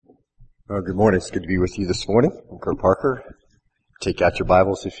Well, good morning. It's good to be with you this morning. I'm Kurt Parker. Take out your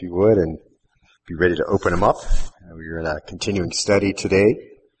Bibles if you would and be ready to open them up. We're in a continuing study today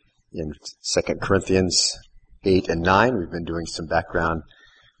in 2 Corinthians 8 and 9. We've been doing some background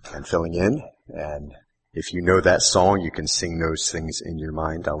and filling in. And if you know that song, you can sing those things in your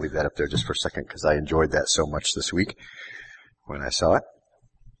mind. I'll leave that up there just for a second because I enjoyed that so much this week when I saw it.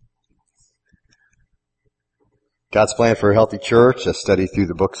 God's plan for a healthy church, a study through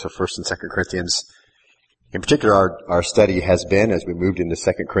the books of 1st and 2nd Corinthians. In particular, our study has been, as we moved into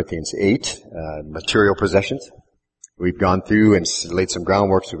 2 Corinthians 8, material possessions. We've gone through and laid some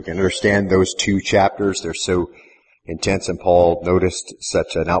groundwork so we can understand those two chapters. They're so intense, and Paul noticed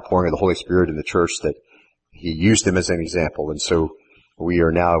such an outpouring of the Holy Spirit in the church that he used them as an example. And so we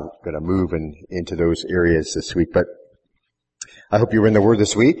are now going to move into those areas this week. But I hope you were in the Word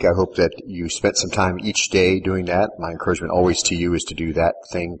this week. I hope that you spent some time each day doing that. My encouragement always to you is to do that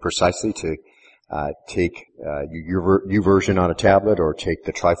thing precisely, to take your version on a tablet or take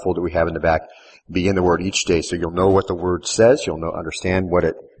the trifold that we have in the back. Be in the Word each day so you'll know what the Word says. You'll understand what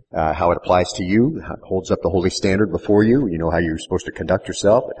how it applies to you, how it holds up the holy standard before you. You know how you're supposed to conduct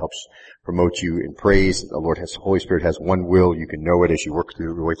yourself. It helps promote you in praise. The Holy Spirit has one will. You can know it as you work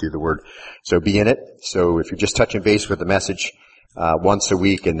your way through the Word. So be in it. So if you're just touching base with the message once a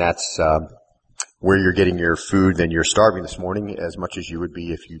week, and that's where you're getting your food, then you're starving this morning as much as you would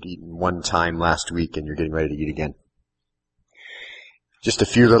be if you'd eaten one time last week and you're getting ready to eat again. Just a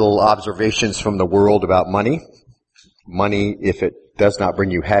few little observations from the world about money. Money, if it does not bring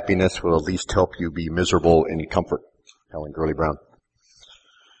you happiness, will at least help you be miserable in comfort. Helen Gurley Brown.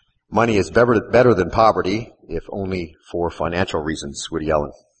 Money is better than poverty, if only for financial reasons. Woody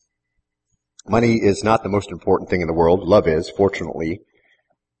Allen. Money is not the most important thing in the world. Love is. Fortunately,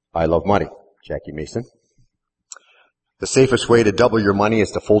 I love money. Jackie Mason. The safest way to double your money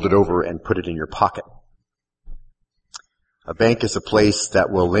is to fold it over and put it in your pocket. A bank is a place that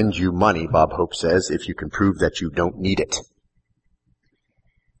will lend you money, Bob Hope says, if you can prove that you don't need it.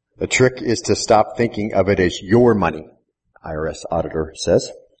 The trick is to stop thinking of it as your money, IRS auditor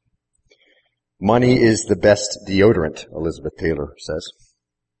says. Money is the best deodorant, Elizabeth Taylor says.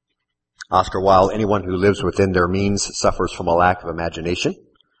 Oscar Wilde, anyone who lives within their means suffers from a lack of imagination.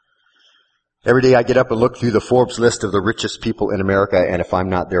 Every day I get up and look through the Forbes list of the richest people in America, and if I'm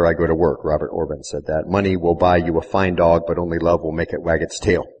not there, I go to work. Robert Orban said that. Money will buy you a fine dog, but only love will make it wag its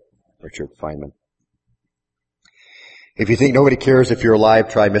tail. Richard Feynman. If you think nobody cares if you're alive,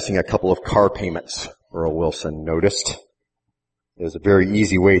 try missing a couple of car payments, Earl Wilson noticed. There's a very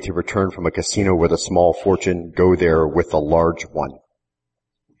easy way to return from a casino with a small fortune. Go there with a large one.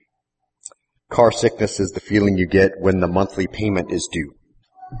 Car sickness is the feeling you get when the monthly payment is due.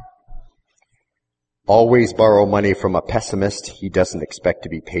 Always borrow money from a pessimist. He doesn't expect to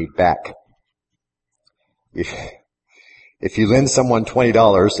be paid back. If you lend someone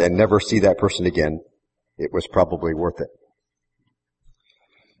 $20 and never see that person again, it was probably worth it.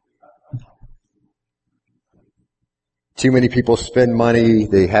 Too many people spend money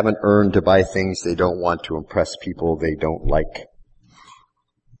they haven't earned to buy things they don't want to impress people they don't like.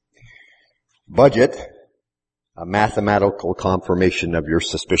 Budget, a mathematical confirmation of your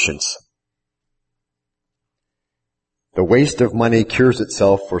suspicions. The waste of money cures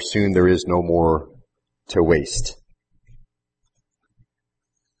itself, for soon there is no more to waste.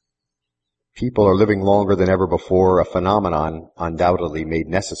 People are living longer than ever before, a phenomenon undoubtedly made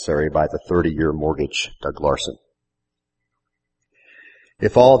necessary by the 30-year mortgage, Doug Larson.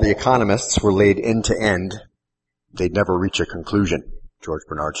 If all the economists were laid end to end, they'd never reach a conclusion, George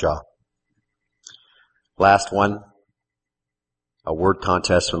Bernard Shaw. Last one, a word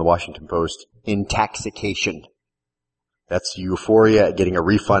contest from the Washington Post. Intaxication. That's euphoria at getting a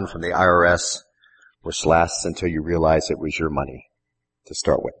refund from the IRS, which lasts until you realize it was your money to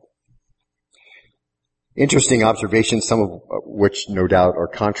start with. Interesting observations, some of which no doubt are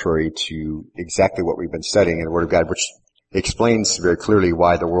contrary to exactly what we've been studying in the Word of God, which explains very clearly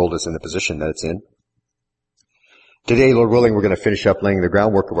why the world is in the position that it's in. Today, Lord willing, we're going to finish up laying the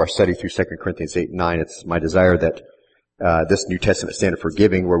groundwork of our study through 2 Corinthians 8 and 9. It's my desire that this New Testament Standard for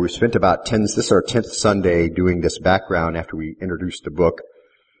Giving, where we've spent about this is our 10th Sunday doing this background after we introduced the book,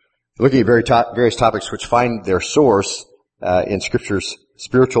 looking at various topics which find their source in Scripture's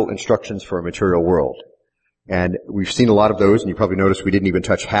spiritual instructions for a material world. And we've seen a lot of those, and you probably noticed we didn't even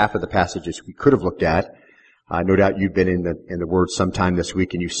touch half of the passages we could have looked at. No doubt you've been in the Word sometime this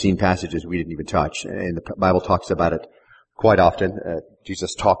week and you've seen passages we didn't even touch. And the Bible talks about it quite often.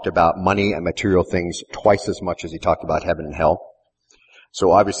 Jesus talked about money and material things twice as much as he talked about heaven and hell.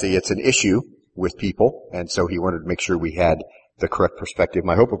 So obviously it's an issue with people, and so he wanted to make sure we had the correct perspective.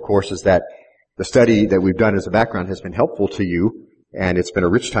 My hope, of course, is that the study that we've done as a background has been helpful to you, and it's been a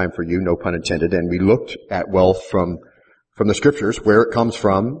rich time for you, no pun intended, and we looked at wealth from the scriptures, where it comes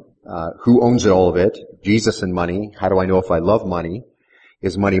from, who owns all of it, Jesus and money, how do I know if I love money,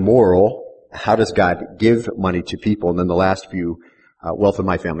 is money moral, how does God give money to people, and then the last few, wealth of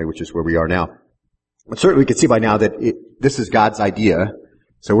my family, which is where we are now. But certainly we can see by now that this is God's idea,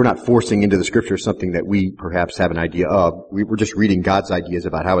 so we're not forcing into the scripture something that we perhaps have an idea of. We're just reading God's ideas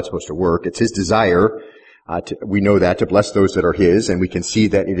about how it's supposed to work. It's His desire, we know that, to bless those that are His, and we can see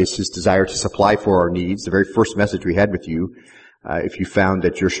that it is His desire to supply for our needs. The very first message we had with you, if you found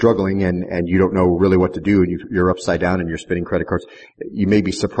that you're struggling and you don't know really what to do and you're upside down and you're spending credit cards, you may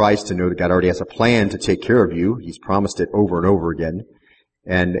be surprised to know that God already has a plan to take care of you. He's promised it over and over again.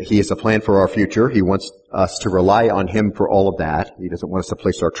 And He has a plan for our future. He wants us to rely on Him for all of that. He doesn't want us to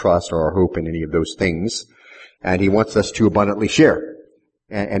place our trust or our hope in any of those things. And He wants us to abundantly share.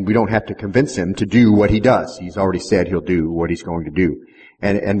 And we don't have to convince Him to do what He does. He's already said He'll do what He's going to do.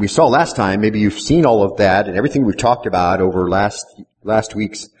 And we saw last time, maybe you've seen all of that and everything we've talked about over last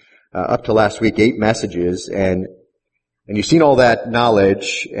week's, up to last week, 8 messages, and you've seen all that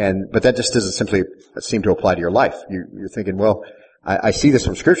knowledge, but that just doesn't simply seem to apply to your life. You're thinking, well, I see this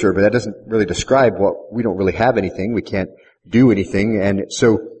from Scripture, but that doesn't really describe we don't really have anything. We can't do anything. And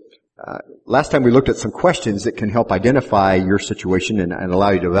so, last time we looked at some questions that can help identify your situation and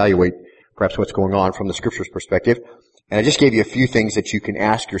allow you to evaluate perhaps what's going on from the Scripture's perspective. And I just gave you a few things that you can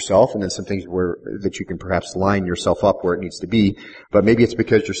ask yourself, and then some things that you can perhaps line yourself up where it needs to be. But maybe it's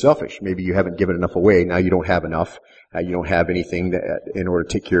because you're selfish. Maybe you haven't given enough away. Now you don't have enough. You don't have anything in order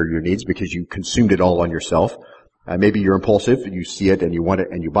to take care of your needs because you consumed it all on yourself. Maybe you're impulsive, and you see it, and you want it,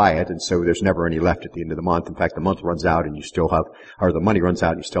 and you buy it, and so there's never any left at the end of the month. In fact, the month runs out, and the money runs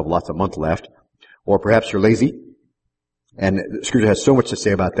out, and you still have lots of month left. Or perhaps you're lazy, and Scripture has so much to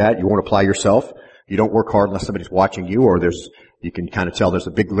say about that. You won't apply yourself. You don't work hard unless somebody's watching you, or you can kind of tell there's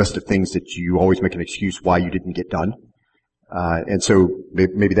a big list of things that you always make an excuse why you didn't get done. And so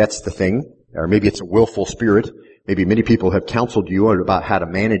maybe that's the thing, or maybe it's a willful spirit. Maybe many people have counseled you about how to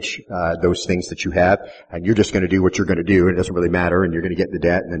manage those things that you have, and you're just going to do what you're going to do, and it doesn't really matter, and you're going to get into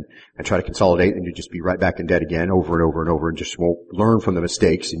debt and try to consolidate, and you just be right back in debt again over and over and over, and just won't learn from the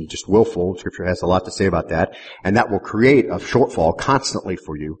mistakes, and you're just willful. Scripture has a lot to say about that, and that will create a shortfall constantly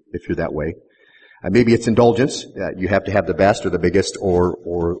for you if you're that way. Maybe it's indulgence. You have to have the best or the biggest or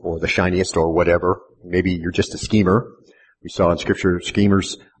the shiniest or whatever. Maybe you're just a schemer. We saw in Scripture,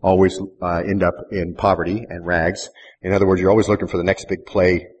 schemers always end up in poverty and rags. In other words, you're always looking for the next big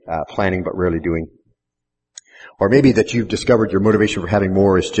play, planning but rarely doing. Or maybe that you've discovered your motivation for having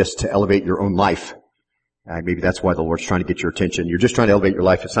more is just to elevate your own life. Maybe that's why the Lord's trying to get your attention. You're just trying to elevate your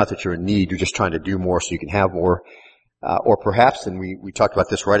life. It's not that you're in need. You're just trying to do more so you can have more. Or perhaps, and we talked about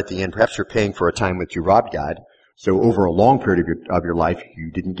this right at the end, perhaps you're paying for a time that you robbed God. So over a long period of your life,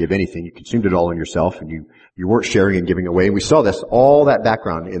 you didn't give anything. You consumed it all on yourself, and you weren't sharing and giving away. We saw all that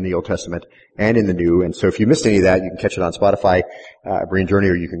background in the Old Testament and in the New. And so if you missed any of that, you can catch it on Spotify, Berean Journey,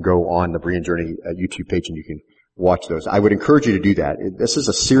 or you can go on the Berean Journey YouTube page and you can watch those. I would encourage you to do that. This is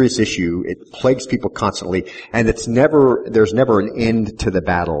a serious issue. It plagues people constantly, and there's never an end to the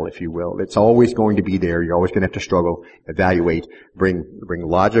battle, if you will. It's always going to be there. You're always going to have to struggle, evaluate, bring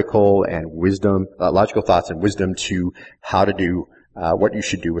logical thoughts and wisdom to how to do what you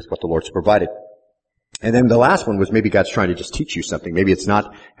should do with what the Lord's provided. And then the last one was maybe God's trying to just teach you something. Maybe it's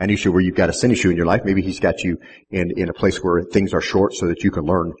not an issue where you've got a sin issue in your life. Maybe He's got you in a place where things are short so that you can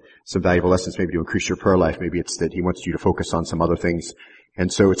learn some valuable lessons, maybe to increase your prayer life. Maybe it's that He wants you to focus on some other things.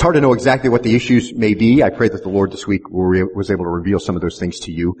 And so it's hard to know exactly what the issues may be. I pray that the Lord this week was able to reveal some of those things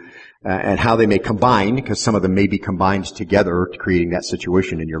to you and how they may combine, because some of them may be combined together to creating that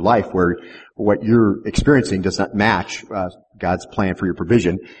situation in your life where what you're experiencing does not match God's plan for your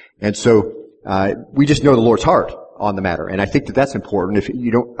provision. And so we just know the Lord's heart on the matter, and I think that that's important. If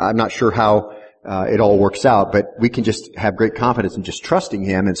you don't, I'm not sure how it all works out, but we can just have great confidence in just trusting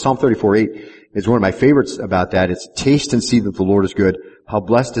Him. And Psalm 34:8 is one of my favorites about that. It's, taste and see that the Lord is good. How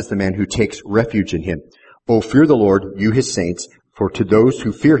blessed is the man who takes refuge in Him. Oh, fear the Lord, you His saints, for to those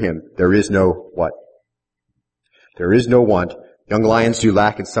who fear Him there is no what? There is no want. Young lions do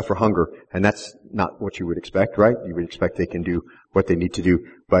lack and suffer hunger, and that's not what you would expect, right? You would expect they can do what they need to do,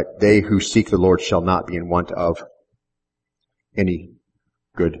 but they who seek the Lord shall not be in want of any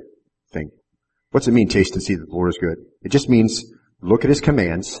good thing. What's it mean, taste and see that the Lord is good? It just means look at His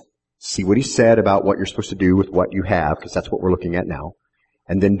commands, see what He said about what you're supposed to do with what you have, because that's what we're looking at now,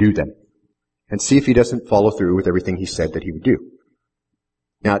 and then do them. And see if He doesn't follow through with everything He said that He would do.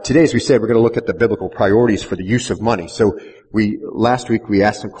 Now, today, as we said, we're going to look at the biblical priorities for the use of money. So last week we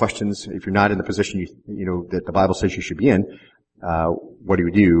asked some questions. If you're not in the position that the Bible says you should be in, what do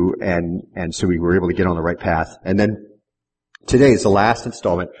you do? And so we were able to get on the right path. And then today is the last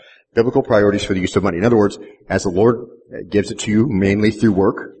installment, biblical priorities for the use of money. In other words, as the Lord gives it to you, mainly through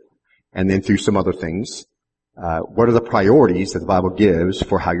work, and then through some other things, what are the priorities that the Bible gives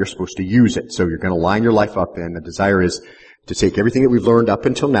for how you're supposed to use it? So you're going to line your life up then. The desire is to take everything that we've learned up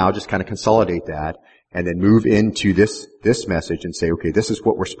until now, just kind of consolidate that, and then move into this message and say, okay, this is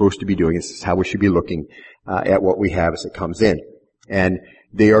what we're supposed to be doing. This is how we should be looking at what we have as it comes in. And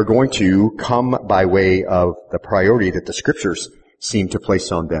they are going to come by way of the priority that the Scriptures seem to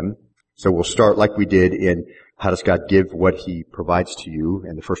place on them. So we'll start like we did in how does God give what He provides to you,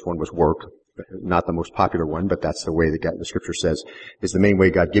 and the first one was work. Not the most popular one, but that's the way the Scripture says is the main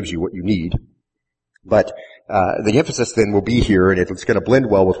way God gives you what you need. But the emphasis then will be here, and it's going to blend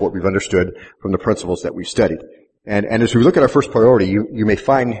well with what we've understood from the principles that we've studied. And as we look at our first priority, you may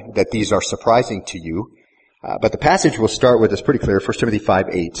find that these are surprising to you. But the passage we'll start with is pretty clear, 1 Timothy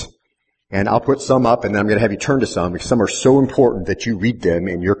 5:8. And I'll put some up, and then I'm going to have you turn to some, because some are so important that you read them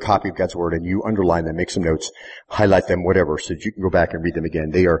in your copy of God's Word, and you underline them, make some notes, highlight them, whatever, so that you can go back and read them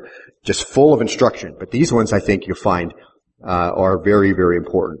again. They are just full of instruction. But these ones, I think, you'll find are very, very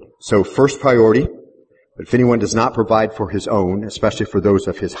important. So first priority, but if anyone does not provide for his own, especially for those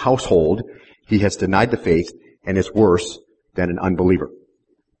of his household, he has denied the faith and is worse than an unbeliever.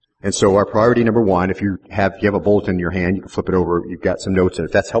 And so our priority number one, if you have a bulletin in your hand, you can flip it over, you've got some notes, and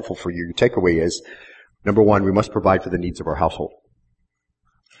if that's helpful for you, your takeaway is, number one, we must provide for the needs of our household.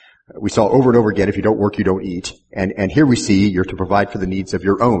 We saw over and over again, if you don't work, you don't eat. And here we see you're to provide for the needs of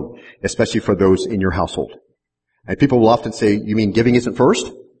your own, especially for those in your household. And people will often say, you mean giving isn't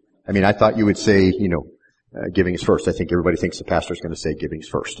first? I mean, I thought you would say, giving is first. I think everybody thinks the pastor is going to say giving is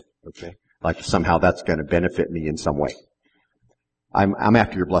first. Okay. Like somehow that's going to benefit me in some way. I'm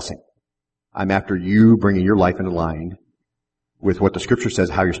after your blessing. I'm after you bringing your life into line with what the Scripture says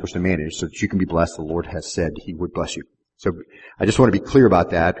how you're supposed to manage so that you can be blessed. The Lord has said He would bless you. So I just want to be clear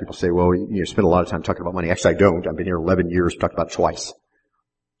about that. People say, well, you spend a lot of time talking about money. Actually, I don't. I've been here 11 years, talked about it twice.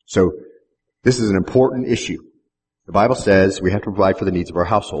 So this is an important issue. The Bible says we have to provide for the needs of our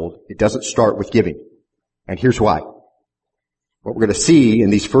household. It doesn't start with giving. And here's why. What we're going to see in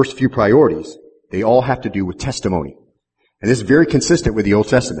these first few priorities, they all have to do with testimony. And this is very consistent with the Old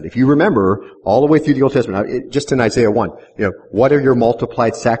Testament. If you remember, all the way through the Old Testament, just in Isaiah 1, what are your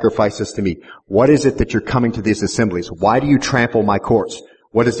multiplied sacrifices to me? What is it that you're coming to these assemblies? Why do you trample my courts?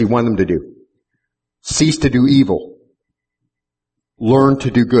 What does He want them to do? Cease to do evil. Learn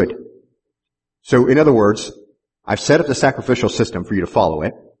to do good. So, in other words, I've set up the sacrificial system for you to follow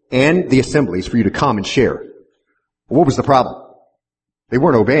it, and the assemblies for you to come and share. What was the problem? They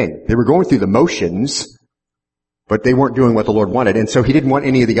weren't obeying. They were going through the motions, but they weren't doing what the Lord wanted. And so He didn't want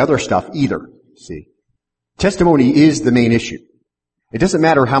any of the other stuff either. See? Testimony is the main issue. It doesn't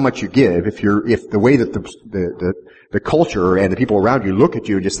matter how much you give if the way that the culture and the people around you look at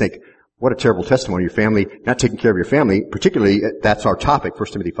you and just think, what a terrible testimony, your family, not taking care of your family, particularly that's our topic,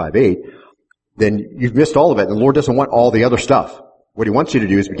 1 Timothy 5:8, then you've missed all of it. And the Lord doesn't want all the other stuff. What He wants you to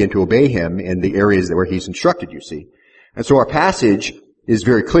do is begin to obey Him in the areas where He's instructed you, see. And so our passage is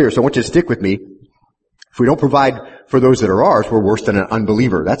very clear. So I want you to stick with me. If we don't provide for those that are ours, we're worse than an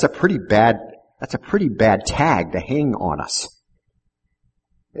unbeliever. That's a pretty bad tag to hang on us.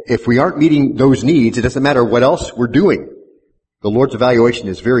 If we aren't meeting those needs, it doesn't matter what else we're doing. The Lord's evaluation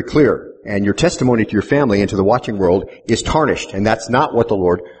is very clear, and your testimony to your family and to the watching world is tarnished, and that's not what the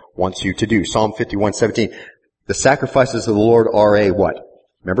Lord wants you to do. Psalm 51:17. The sacrifices of the Lord are a what?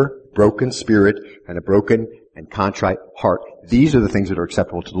 Remember? Broken spirit and a broken and contrite heart. These are the things that are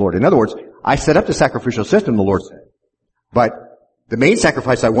acceptable to the Lord. In other words, I set up the sacrificial system, the Lord said. But the main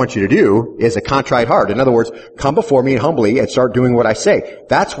sacrifice I want you to do is a contrite heart. In other words, come before me humbly and start doing what I say.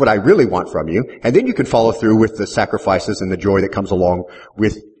 That's what I really want from you. And then you can follow through with the sacrifices and the joy that comes along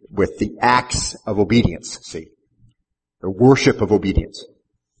with the acts of obedience, see? The worship of obedience.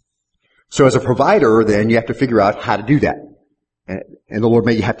 So as a provider, then, you have to figure out how to do that. And the Lord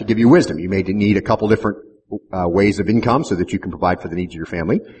may have to give you wisdom. You may need a couple different ways of income so that you can provide for the needs of your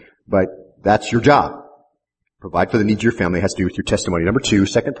family. But that's your job. Provide for the needs of your family. It has to do with your testimony. Number two,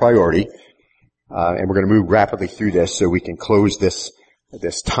 second priority, and we're going to move rapidly through this so we can close this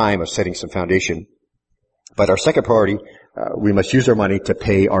time of setting some foundation. But our second priority, we must use our money to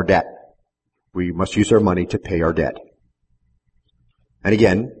pay our debt. We must use our money to pay our debt. And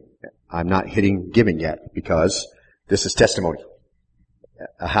again, I'm not hitting giving yet because this is testimony.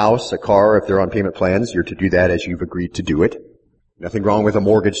 A house, a car, if they're on payment plans, you're to do that as you've agreed to do it. Nothing wrong with a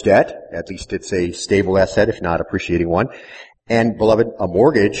mortgage debt. At least it's a stable asset, if not appreciating one. And beloved, a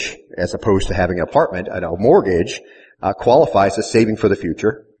mortgage, as opposed to having an apartment, a mortgage qualifies as saving for the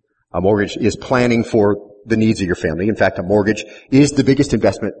future. A mortgage is planning for the needs of your family. In fact, a mortgage is the biggest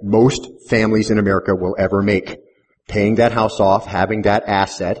investment most families in America will ever make. Paying that house off, having that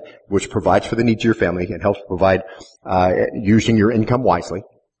asset, which provides for the needs of your family and helps provide, using your income wisely,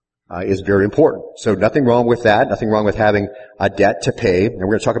 is very important. So nothing wrong with that. Nothing wrong with having a debt to pay. And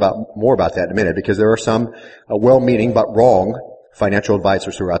we're going to talk more about that in a minute, because there are some well-meaning but wrong financial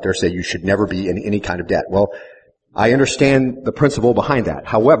advisors who are out there say you should never be in any kind of debt. Well, I understand the principle behind that.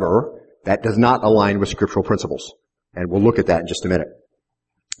 However, that does not align with scriptural principles. And we'll look at that in just a minute.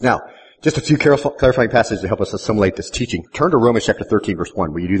 Now, just a few clarifying passages to help us assimilate this teaching. Turn to Romans chapter 13, verse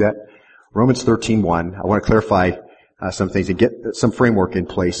 1. Will you do that? Romans 13:1. I want to clarify some things and get some framework in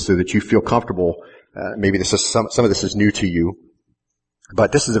place so that you feel comfortable. Maybe this is some of this is new to you.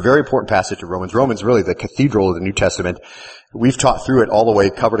 But this is a very important passage of Romans. Romans really the cathedral of the New Testament. We've taught through it all the way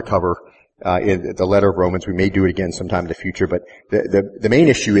cover to cover in the letter of Romans. We may do it again sometime in the future, but the main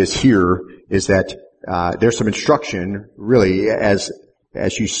issue is that there's some instruction really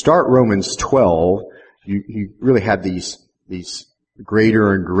as you start Romans 12, you really have these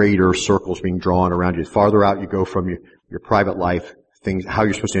greater and greater circles being drawn around you. The farther out you go from your private life, things, how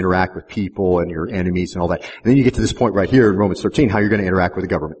you're supposed to interact with people and your enemies and all that. And then you get to this point right here in Romans 13, how you're going to interact with the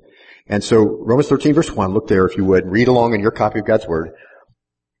government. And so Romans 13 verse 1, look there if you would, read along in your copy of God's Word.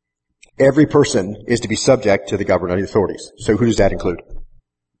 Every person is to be subject to the governing authorities. So who does that include?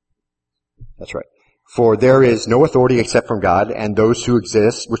 That's right. For there is no authority except from God, and those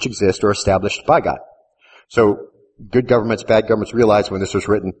which exist are established by God. So good governments, bad governments, realize when this was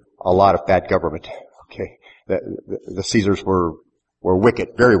written, a lot of bad government. Okay. The Caesars were wicked,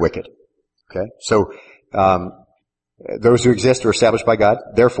 very wicked. Okay. So, those who exist are established by God.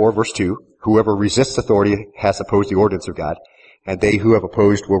 Therefore, verse 2, whoever resists authority has opposed the ordinance of God, and they who have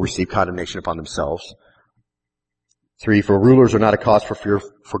opposed will receive condemnation upon themselves. 3, for rulers are not a cause for fear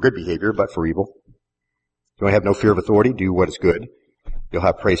for good behavior, but for evil. You want to have no fear of authority? Do what is good. You'll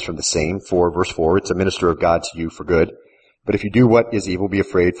have praise from the same. 4, verse 4, it's a minister of God to you for good. But if you do what is evil, be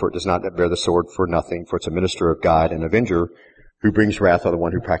afraid, for it does not bear the sword for nothing, for it's a minister of God, an avenger who brings wrath on the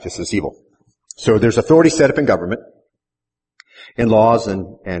one who practices evil. So there's authority set up in government, in laws and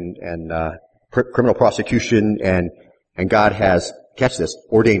criminal prosecution, and God has, catch this,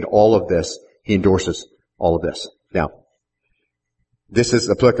 ordained all of this. He endorses all of this. Now, this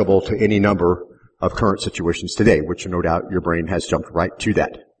is applicable to any number of current situations today, which no doubt your brain has jumped right to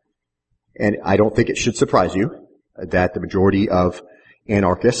that. And I don't think it should surprise you that the majority of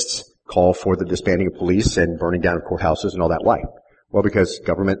anarchists call for the disbanding of police and burning down of courthouses and all that. Why? Well, because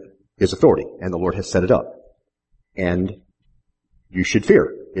government is authority, and the Lord has set it up. And you should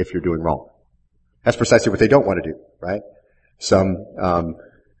fear if you're doing wrong. That's precisely what they don't want to do, right? Some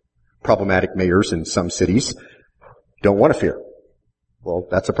problematic mayors in some cities don't want to fear. Well,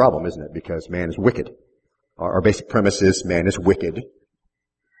 that's a problem, isn't it? Because man is wicked. Our basic premise is man is wicked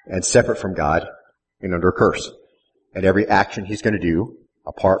and separate from God and under a curse. And every action he's going to do,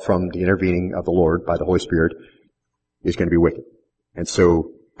 apart from the intervening of the Lord by the Holy Spirit, is going to be wicked. And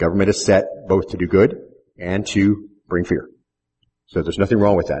so government is set both to do good and to bring fear. So there's nothing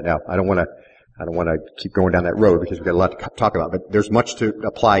wrong with that. Now, I don't want to keep going down that road because we've got a lot to talk about, but there's much to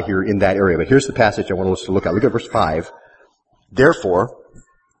apply here in that area. But here's the passage I want us to look at. Look at verse 5. Therefore,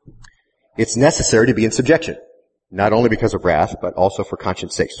 it's necessary to be in subjection, not only because of wrath, but also for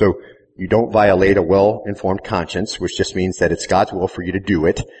conscience sake. So you don't violate a well-informed conscience, which just means that it's God's will for you to do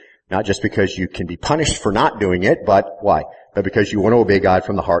it, not just because you can be punished for not doing it, but why? But because you want to obey God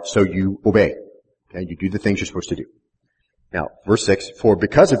from the heart, so you obey. And you do the things you're supposed to do. Now, verse 6, for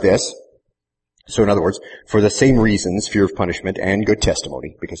because of this, so in other words, for the same reasons, fear of punishment and good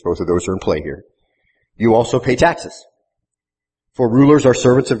testimony, because both of those are in play here, you also pay taxes. For rulers are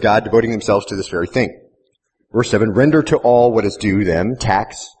servants of God, devoting themselves to this very thing. Verse 7, render to all what is due them,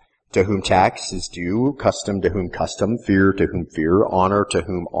 tax to whom tax is due, custom to whom custom, fear to whom fear, honor to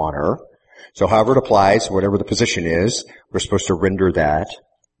whom honor. So however it applies, whatever the position is, we're supposed to render that.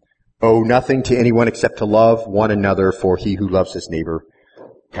 Owe nothing to anyone except to love one another, for he who loves his neighbor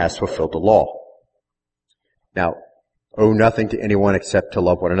has fulfilled the law. Now, owe nothing to anyone except to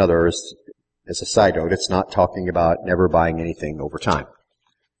love one another is, as a side note, it's not talking about never buying anything over time.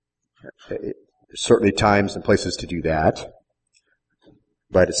 There's certainly times and places to do that,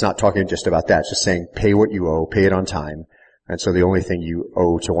 but it's not talking just about that. It's just saying pay what you owe, pay it on time, and so the only thing you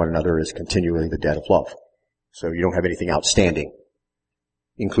owe to one another is continually the debt of love. So you don't have anything outstanding,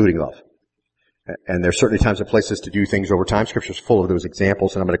 including love. And there's certainly times and places to do things over time. Scripture's full of those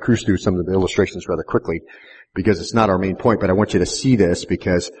examples, and I'm going to cruise through some of the illustrations rather quickly because it's not our main point, but I want you to see this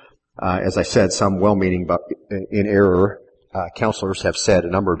because, as I said, some well-meaning but in error counselors have said a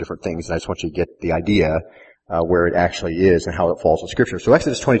number of different things, and I just want you to get the idea where it actually is and how it falls in Scripture. So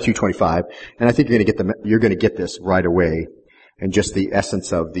Exodus 22:25, and I think you're going to get this right away and just the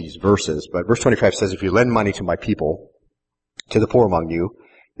essence of these verses. But verse 25 says, if you lend money to my people, to the poor among you,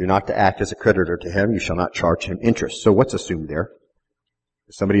 you're not to act as a creditor to him. You shall not charge him interest. So what's assumed there?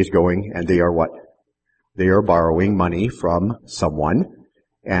 Somebody is going and they are what? They are borrowing money from someone.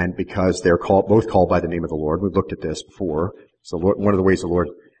 And because they're both called by the name of the Lord, we've looked at this before. So one of the ways the Lord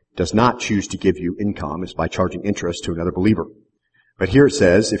does not choose to give you income is by charging interest to another believer. But here it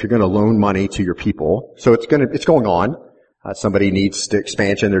says, if you're going to loan money to your people, so it's going on. Somebody needs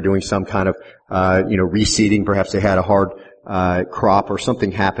expansion. They're doing some kind of, reseeding. Perhaps they had a hard crop or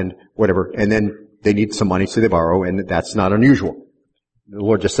something happened, whatever, and then they need some money, so they borrow, and that's not unusual. The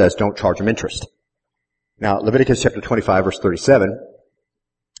Lord just says, don't charge them interest. Now, Leviticus chapter 25, verse 37,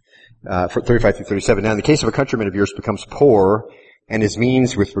 35 through 37. Now, in the case of a countryman of yours becomes poor, and his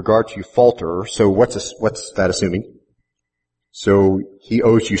means with regard to you falter, so what's that assuming? So he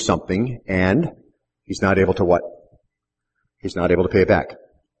owes you something, and he's not able to what? He's not able to pay it back.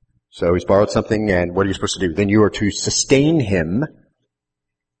 So he's borrowed something, and what are you supposed to do? Then you are to sustain him.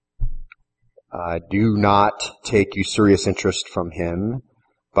 Do not take usurious interest from him,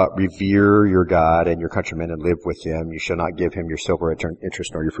 but revere your God and your countrymen and live with him. You shall not give him your silver at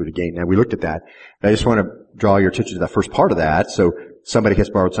interest nor your food again. Now, we looked at that. And I just want to draw your attention to that first part of that. So somebody has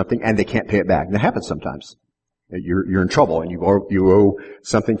borrowed something, and they can't pay it back. And that happens sometimes. You're in trouble, and you owe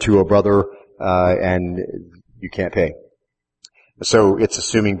something to a brother, and you can't pay. So it's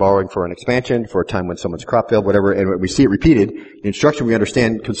assuming borrowing for an expansion, for a time when someone's crop failed, whatever, and we see it repeated. The instruction we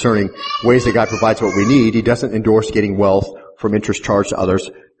understand concerning ways that God provides what we need. He doesn't endorse getting wealth from interest charged to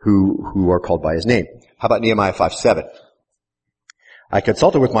others who are called by his name. How about Nehemiah 5:7? I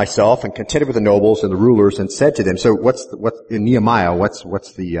consulted with myself and contended with the nobles and the rulers and said to them, so what's in Nehemiah, what's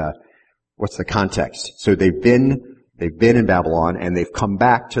the context? So they've been in Babylon and they've come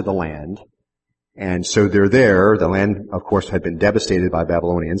back to the land. And so they're there. The land, of course, had been devastated by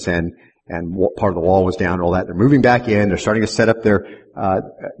Babylonians, and part of the wall was down and all that. They're moving back in. They're starting to set up their,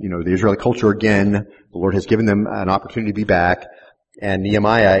 the Israeli culture again. The Lord has given them an opportunity to be back. And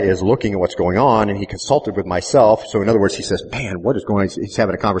Nehemiah is looking at what's going on, and he consulted with myself. So in other words, he says, man, what is going on? He's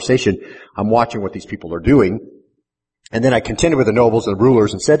having a conversation. I'm watching what these people are doing. And then I contended with the nobles and the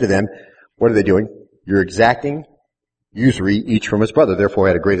rulers and said to them, what are they doing? You're exacting usury each from his brother. Therefore, I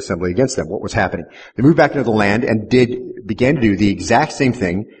had a great assembly against them. What was happening? They moved back into the land and began to do the exact same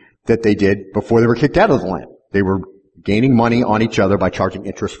thing that they did before they were kicked out of the land. They were gaining money on each other by charging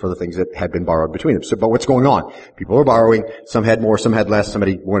interest for the things that had been borrowed between them. So, but what's going on? People are borrowing. Some had more, some had less.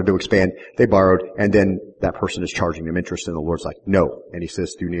 Somebody wanted to expand. They borrowed, and then that person is charging them interest, and the Lord's like, no. And he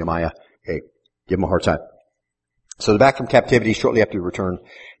says through Nehemiah, hey, give them a hard time. So they're back from captivity shortly after the return.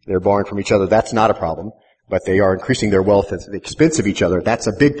 They're borrowing from each other. That's not a problem. But they are increasing their wealth at the expense of each other. That's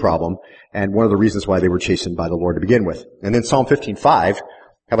a big problem, and one of the reasons why they were chastened by the Lord to begin with. And then Psalm 15:5, how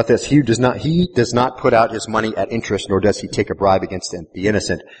about this? He does not put out his money at interest, nor does he take a bribe against the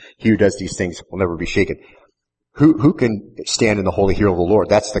innocent. He who does these things will never be shaken. Who can stand in the holy hill of the Lord?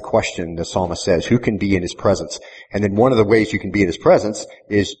 That's the question the psalmist says. Who can be in his presence? And then one of the ways you can be in his presence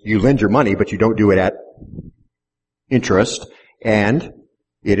is you lend your money, but you don't do it at interest, and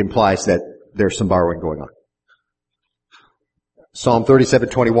it implies that there's some borrowing going on. Psalm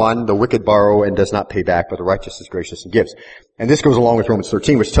 37:21, the wicked borrow and does not pay back, but the righteous is gracious and gives. And this goes along with Romans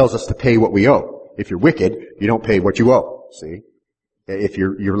 13, which tells us to pay what we owe. If you're wicked, you don't pay what you owe. See? If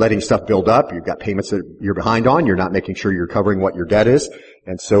you're letting stuff build up, you've got payments that you're behind on, you're not making sure you're covering what your debt is.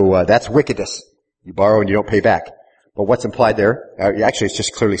 And so, that's wickedness. You borrow and you don't pay back. But what's implied there? Actually, it's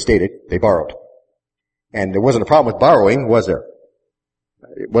just clearly stated, they borrowed. And there wasn't a problem with borrowing, was there?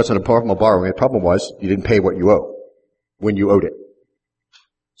 It wasn't a problem with borrowing. The problem was you didn't pay what you owe when you owed it.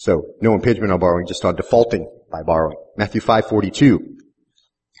 So, no impingement on borrowing, just on defaulting by borrowing. Matthew 5:42.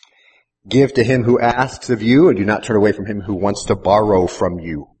 Give to him who asks of you, and do not turn away from him who wants to borrow from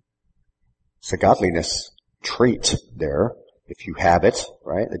you. It's a godliness trait there. If you have it,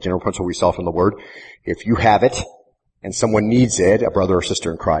 right? The general principle we saw from the Word. If you have it, and someone needs it, a brother or sister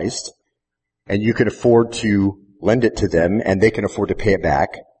in Christ, and you can afford to lend it to them, and they can afford to pay it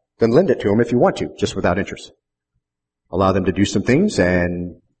back, then lend it to them if you want to, just without interest. Allow them to do some things,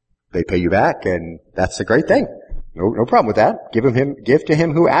 and they pay you back, and that's a great thing. No problem with that. Give to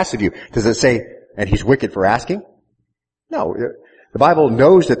him who asks of you. Does it say, and he's wicked for asking? No. The Bible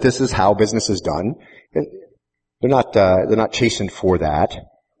knows that this is how business is done. They're not chastened for that.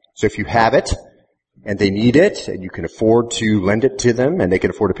 So if you have it, and they need it, and you can afford to lend it to them, and they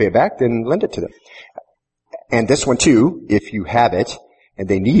can afford to pay it back, then lend it to them. And this one too, if you have it, and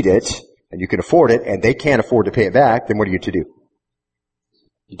they need it, and you can afford it, and they can't afford to pay it back, then what are you to do?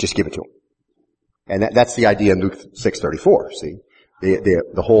 You just give it to them. And that's the idea in Luke 6:34, see?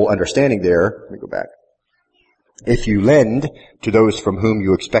 The whole understanding there, let me go back. If you lend to those from whom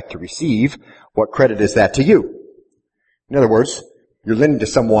you expect to receive, what credit is that to you? In other words, you're lending to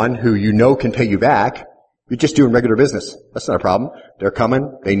someone who you know can pay you back. You're just doing regular business. That's not a problem. They're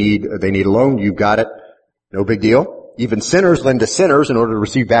coming. They need a loan. You've got it. No big deal. Even sinners lend to sinners in order to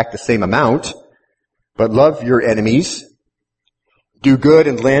receive back the same amount. But love your enemies. Do good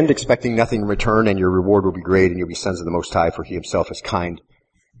and lend, expecting nothing in return, and your reward will be great, and you'll be sons of the Most High, for He Himself is kind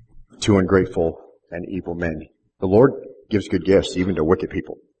to ungrateful and evil men. The Lord gives good gifts even to wicked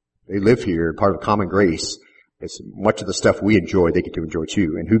people. They live here, part of common grace. It's much of the stuff we enjoy, they get to enjoy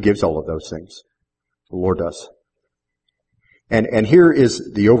too. And who gives all of those things? The Lord does. And here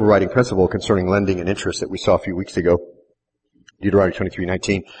is the overriding principle concerning lending and interest that we saw a few weeks ago. Deuteronomy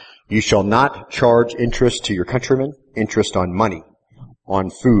 23:19. You shall not charge interest to your countrymen, interest on money, on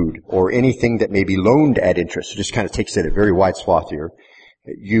food, or anything that may be loaned at interest. It just kind of takes it a very wide swath here.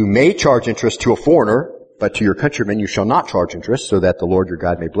 You may charge interest to a foreigner, but to your countrymen you shall not charge interest, so that the Lord your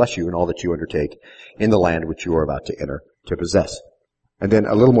God may bless you in all that you undertake in the land which you are about to enter to possess. And then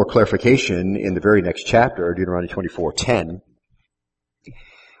a little more clarification in the very next chapter, Deuteronomy 24:10.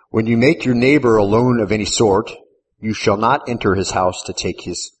 When you make your neighbor a loan of any sort, you shall not enter his house to take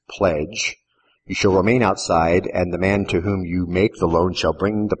his pledge. You shall remain outside, and the man to whom you make the loan shall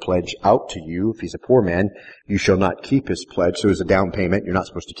bring the pledge out to you. If he's a poor man, you shall not keep his pledge. So as a down payment, you're not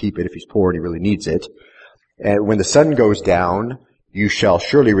supposed to keep it if he's poor and he really needs it. And when the sun goes down, you shall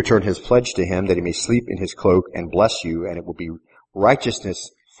surely return his pledge to him, that he may sleep in his cloak and bless you, and it will be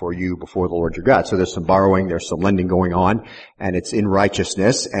righteousness for you before the Lord your God. So there's some borrowing, there's some lending going on, and it's in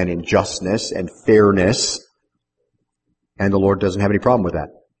righteousness and in justness and fairness, and the Lord doesn't have any problem with that.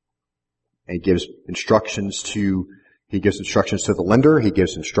 And He gives instructions to the lender, He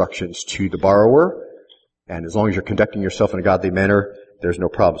gives instructions to the borrower, and as long as you're conducting yourself in a godly manner, there's no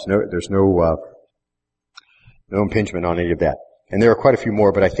problems. There's no impingement on any of that. And there are quite a few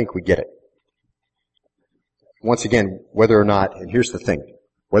more, but I think we get it. Once again, whether or not, and here's the thing,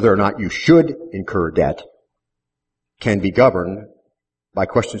 whether or not you should incur debt can be governed by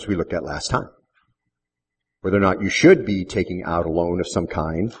questions we looked at last time. Whether or not you should be taking out a loan of some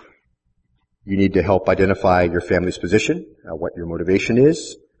kind, you need to help identify your family's position, what your motivation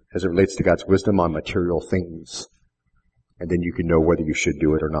is, as it relates to God's wisdom on material things. And then you can know whether you should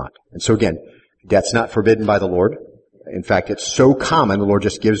do it or not. And so again, debt's not forbidden by the Lord. In fact, it's so common, the Lord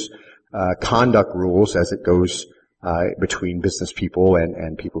just gives conduct rules as it goes between business people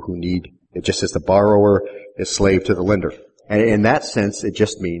and people who need. It just says the borrower is slave to the lender. And in that sense, it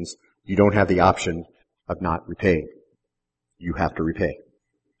just means you don't have the option of not repaying. You have to repay.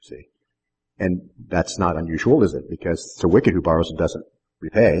 See? And that's not unusual, is it? Because it's a wicked who borrows and doesn't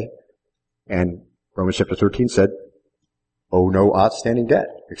repay. And Romans chapter 13 said, owe no outstanding debt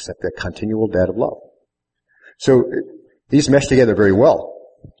except the continual debt of love. So these mesh together very well.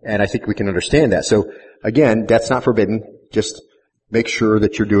 And I think we can understand that. So again, debt's not forbidden. Just make sure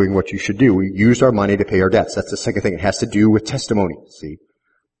that you're doing what you should do. We use our money to pay our debts. That's the second thing. It has to do with testimony. See?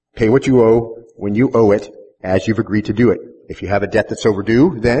 Pay what you owe when you owe it as you've agreed to do it. If you have a debt that's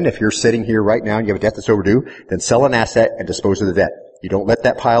overdue, then if you're sitting here right now and you have a debt that's overdue, then sell an asset and dispose of the debt. You don't let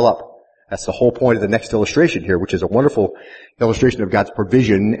that pile up. That's the whole point of the next illustration here, which is a wonderful illustration of God's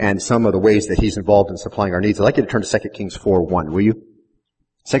provision and some of the ways that He's involved in supplying our needs. I'd like you to turn to 2 Kings 4:1, will you?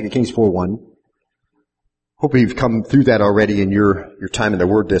 2 Kings 4:1. Hope you've come through that already in your time in the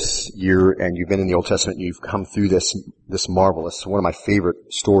Word this year, and you've been in the Old Testament and you've come through this marvelous, one of my favorite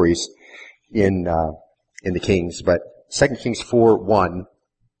stories in the Kings. But 2 Kings 4:1,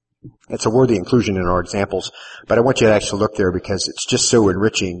 it's a worthy inclusion in our examples, but I want you to actually look there because it's just so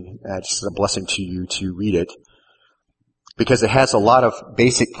enriching. It's a blessing to you to read it because it has a lot of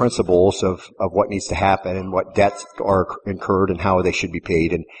basic principles of what needs to happen and what debts are incurred and how they should be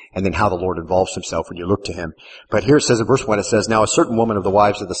paid and then how the Lord involves Himself when you look to Him. But here it says in verse 1, it says, Now a certain woman of the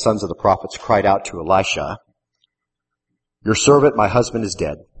wives of the sons of the prophets cried out to Elisha, Your servant, my husband, is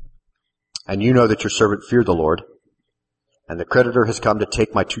dead, and you know that your servant feared the Lord, and the creditor has come to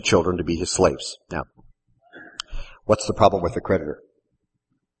take my 2 children to be his slaves. Now, what's the problem with the creditor?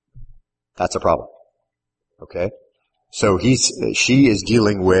 That's a problem. Okay? So she is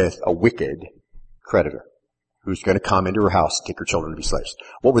dealing with a wicked creditor. who's going to come into her house and take her children to be slaves.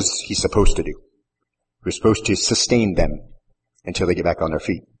 What was he supposed to do? He was supposed to sustain them until they get back on their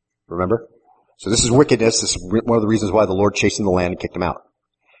feet. Remember? So this is wickedness. This is one of the reasons why the Lord chastened the land and kicked them out.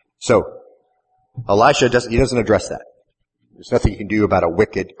 So, Elisha doesn't address that. There's nothing he can do about a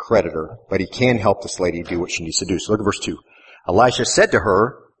wicked creditor, but he can help this lady do what she needs to do. So look at verse 2. Elisha said to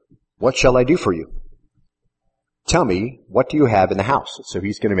her, "What shall I do for you? Tell me, what do you have in the house?" So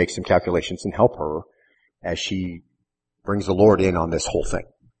he's going to make some calculations and help her as she brings the Lord in on this whole thing.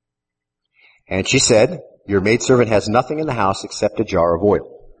 And she said, "Your maidservant has nothing in the house except a jar of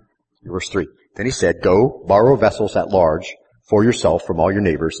oil." Verse 3. Then he said, "Go, borrow vessels at large for yourself from all your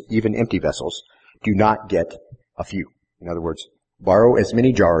neighbors, even empty vessels. Do not get a few." In other words, borrow as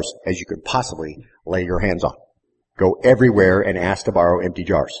many jars as you could possibly lay your hands on. Go everywhere and ask to borrow empty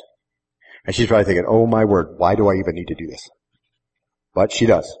jars. And she's probably thinking, "Oh my word, why do I even need to do this?" But she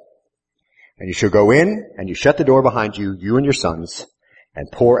does. "And you shall go in, and you shut the door behind you, you and your sons,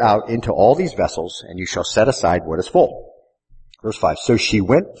 and pour out into all these vessels, and you shall set aside what is full." Verse 5. So she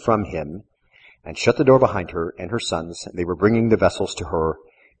went from him, and shut the door behind her and her sons, and they were bringing the vessels to her,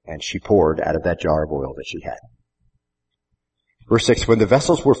 and she poured out of that jar of oil that she had. Verse 6. When the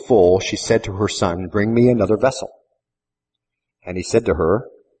vessels were full, she said to her son, "Bring me another vessel." And he said to her,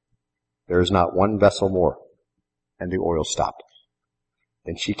 "There is not one vessel more." And the oil stopped.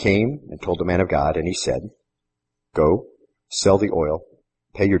 Then she came and told the man of God, and he said, "Go, sell the oil,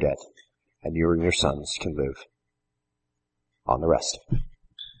 pay your debt, and you and your sons can live on the rest."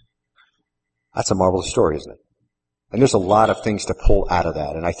 That's a marvelous story, isn't it? And there's a lot of things to pull out of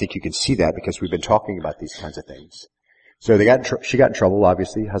that, and I think you can see that because we've been talking about these kinds of things. So she got in trouble,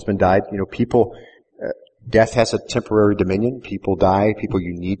 obviously. Husband died. People, death has a temporary dominion. People die. People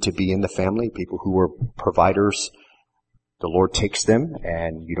you need to be in the family. People who are providers. The Lord takes them,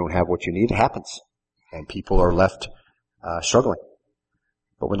 and you don't have what you need. It happens. And people are left struggling.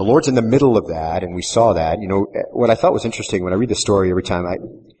 But when the Lord's in the middle of that, and we saw that, what I thought was interesting when I read the story every time,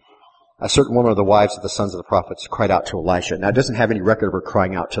 a certain woman of the wives of the sons of the prophets cried out to Elisha. Now, it doesn't have any record of her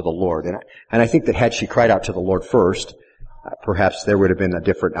crying out to the Lord. And I think that had she cried out to the Lord first, perhaps there would have been a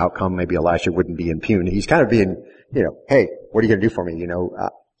different outcome. Maybe Elisha wouldn't be impugned. He's kind of being, "Hey, what are you going to do for me?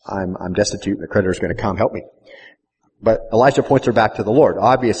 I'm destitute and the creditor's going to come help me." But Elisha points her back to the Lord.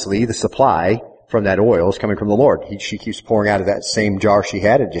 Obviously, the supply from that oil is coming from the Lord. She keeps pouring out of that same jar she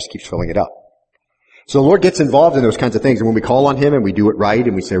had and just keeps filling it up. So the Lord gets involved in those kinds of things. And when we call on Him and we do it right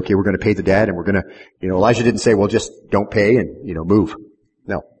and we say, "Okay, we're going to pay the debt," and we're going to, Elijah didn't say, "Well, just don't pay and, move."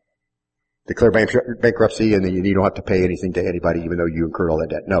 No. Declare bankruptcy and then you don't have to pay anything to anybody even though you incurred all that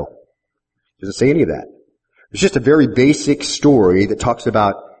debt. No. It doesn't say any of that. It's just a very basic story that talks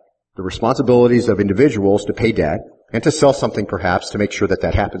about the responsibilities of individuals to pay debt and to sell something perhaps to make sure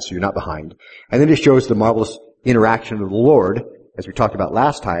that happens so you're not behind. And then it shows the marvelous interaction of the Lord, as we talked about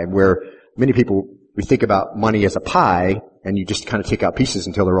last time, where many people, we think about money as a pie and you just kind of take out pieces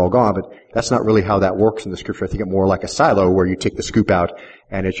until they're all gone, but that's not really how that works in the scripture. I think it more like a silo where you take the scoop out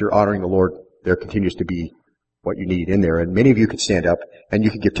and as you're honoring the Lord, there continues to be what you need in there. And many of you could stand up and you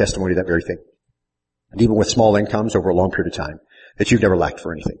could give testimony to that very thing. And even with small incomes over a long period of time, that you've never lacked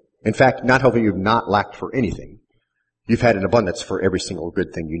for anything. In fact, not only you've not lacked for anything, you've had an abundance for every single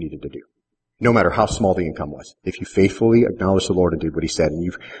good thing you needed to do. No matter how small the income was. If you faithfully acknowledged the Lord and did what He said, and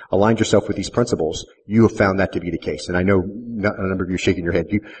you've aligned yourself with these principles, you have found that to be the case. And I know a number of you are shaking your head.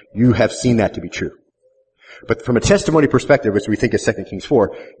 You have seen that to be true. But from a testimony perspective, as we think of 2 Kings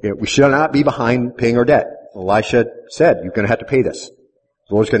 4, we should not be behind paying our debt. Elisha said, "You're going to have to pay this.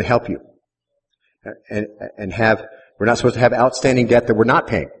 The Lord's going to help you." We're not supposed to have outstanding debt that we're not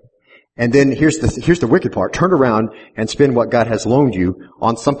paying. And then here's the wicked part. Turn around and spend what God has loaned you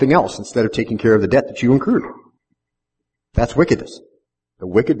on something else instead of taking care of the debt that you incurred. That's wickedness. The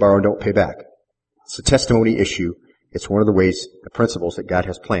wicked borrow and don't pay back. It's a testimony issue. It's one of the ways, the principles that God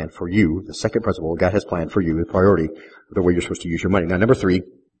has planned for you. The second principle God has planned for you, the priority of the way you're supposed to use your money. Now, number 3,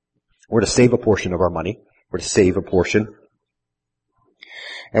 we're to save a portion of our money. We're to save a portion.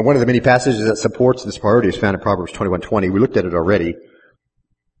 And one of the many passages that supports this priority is found in Proverbs 21:20. We looked at it already.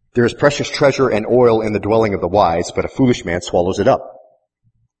 There is precious treasure and oil in the dwelling of the wise, but a foolish man swallows it up.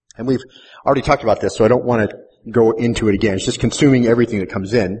 And we've already talked about this, so I don't want to go into it again. It's just consuming everything that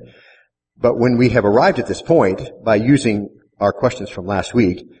comes in. But when we have arrived at this point, by using our questions from last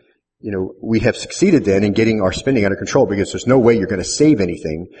week, we have succeeded then in getting our spending under control because there's no way you're going to save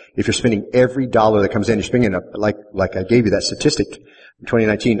anything if you're spending every dollar that comes in. You're spending, like I gave you that statistic in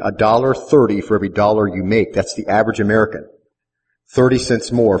 2019, $1.30 for every dollar you make. That's the average American. 30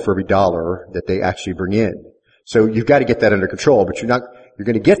 cents more for every dollar that they actually bring in. So you've got to get that under control, but you're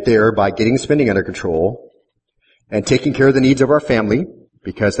going to get there by getting spending under control and taking care of the needs of our family,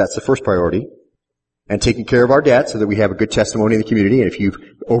 because that's the first priority, and taking care of our debt so that we have a good testimony in the community. And if you've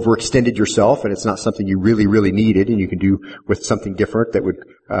overextended yourself and it's not something you really, really needed and you can do with something different that would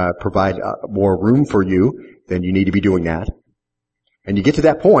provide more room for you, then you need to be doing that. And you get to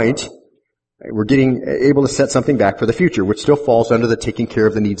that point, we're getting able to set something back for the future, which still falls under the taking care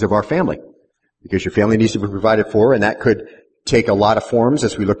of the needs of our family. Because your family needs to be provided for, and that could take a lot of forms,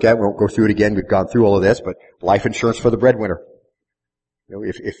 as we looked at. We won't go through it again. We've gone through all of this, but life insurance for the breadwinner. You know,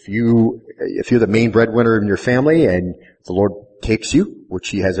 if you're the main breadwinner in your family and the Lord takes you, which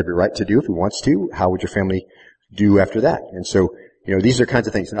He has every right to do if He wants to, how would your family do after that? And so, you know, these are kinds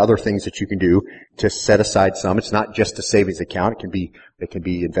of things and other things that you can do to set aside some. It's not just a savings account. It can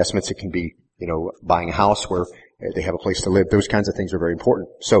be investments. It can be, you know, buying a house where they have a place to live. Those kinds of things are very important.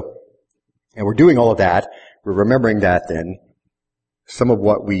 So, and we're doing all of that. We're remembering that then some of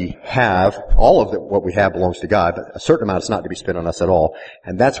what we have, all of what we have belongs to God, but a certain amount is not to be spent on us at all.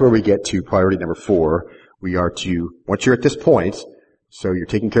 And that's where we get to priority number 4. We are to, once you're at this point, so you're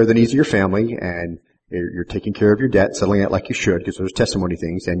taking care of the needs of your family and you're taking care of your debt, settling it like you should, because those testimony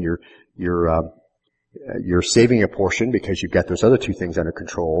things, and you're saving a portion because you've got those other 2 things under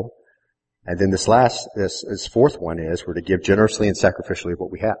control. And then this fourth one is we're to give generously and sacrificially of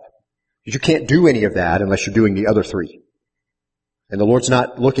what we have. Because you can't do any of that unless you're doing the other 3. And the Lord's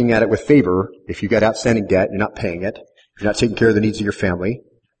not looking at it with favor if you've got outstanding debt, you're not paying it, if you're not taking care of the needs of your family,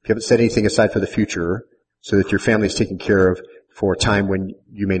 if you haven't set anything aside for the future so that your family is taken care of for a time when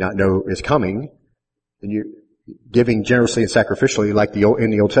you may not know is coming, then you're giving generously and sacrificially like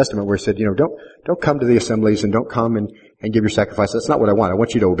in the Old Testament where it said, you know, don't come to the assemblies and don't come and give your sacrifice. That's not what I want. I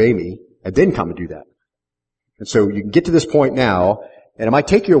want you to obey me and then come and do that. And so you can get to this point now, and it might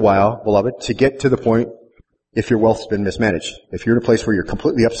take you a while, beloved, to get to the point if your wealth's been mismanaged. If you're in a place where you're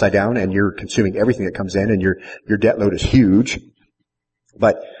completely upside down and you're consuming everything that comes in and your debt load is huge.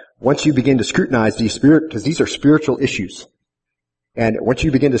 But once you begin to scrutinize because these are spiritual issues. And once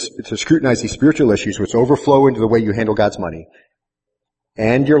you begin to scrutinize these spiritual issues, which overflow into the way you handle God's money,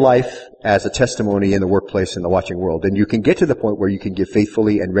 and your life as a testimony in the workplace in the watching world, then you can get to the point where you can give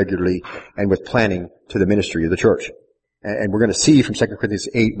faithfully and regularly and with planning to the ministry of the church. And we're going to see from 2 Corinthians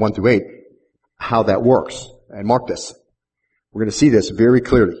 8, 1 through 8, how that works. And mark this. We're going to see this very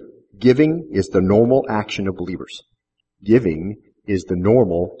clearly. Giving is the normal action of believers. Giving is the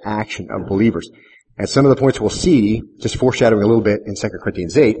normal action of believers. And some of the points we'll see, just foreshadowing a little bit in 2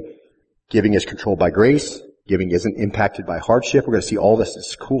 Corinthians 8, giving is controlled by grace. Giving isn't impacted by hardship. We're going to see all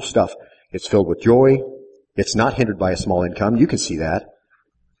this cool stuff. It's filled with joy. It's not hindered by a small income. You can see that.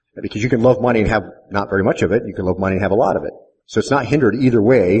 Because you can love money and have not very much of it. You can love money and have a lot of it. So it's not hindered either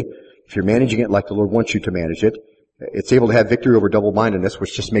way. If you're managing it like the Lord wants you to manage it, it's able to have victory over double-mindedness,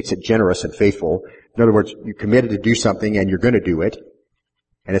 which just makes it generous and faithful. In other words, you're committed to do something and you're going to do it.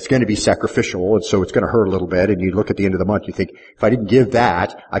 And it's going to be sacrificial, and so it's going to hurt a little bit. And you look at the end of the month, you think, if I didn't give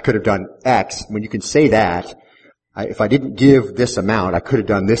that, I could have done X. When you can say that, if I didn't give this amount, I could have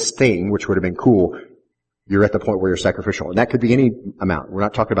done this thing, which would have been cool. You're at the point where you're sacrificial. And that could be any amount. We're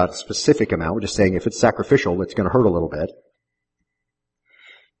not talking about a specific amount. We're just saying if it's sacrificial, it's going to hurt a little bit.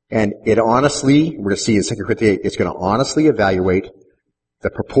 And it honestly, we're going to see in 2 Corinthians 8, it's going to honestly evaluate the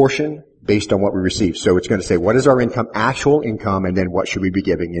proportion based on what we receive. So it's going to say, what is our income, actual income, and then what should we be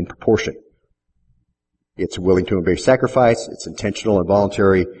giving in proportion? It's willing to obey sacrifice. It's intentional and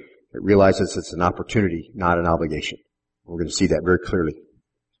voluntary. It realizes it's an opportunity, not an obligation. We're going to see that very clearly.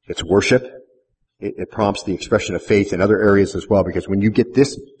 It's worship. It prompts the expression of faith in other areas as well, because when you get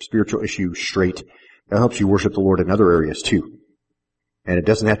this spiritual issue straight, it helps you worship the Lord in other areas too. And it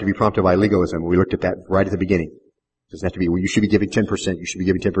doesn't have to be prompted by legalism. We looked at that right at the beginning. It doesn't have to be, well, you should be giving 10%, you should be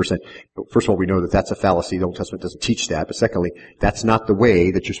giving 10%. But first of all, we know that that's a fallacy. The Old Testament doesn't teach that. But secondly, that's not the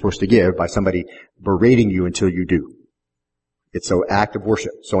way that you're supposed to give by somebody berating you until you do. It's an act of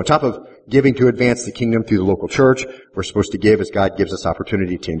worship. So on top of giving to advance the kingdom through the local church, we're supposed to give as God gives us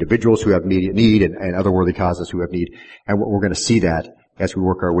opportunity to individuals who have immediate need and other worthy causes who have need. And we're going to see that as we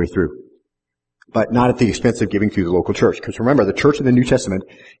work our way through. But not at the expense of giving through the local church. Because remember, the church in the New Testament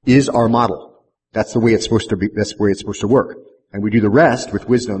is our model. That's the way it's supposed to be. That's the way it's supposed to work. And we do the rest with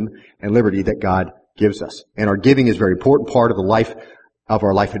wisdom and liberty that God gives us. And our giving is a very important part of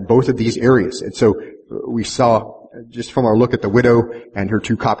our life in both of these areas. And so we saw, just from our look at the widow and her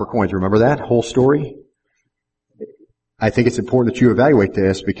 2 copper coins, remember that whole story? I think it's important that you evaluate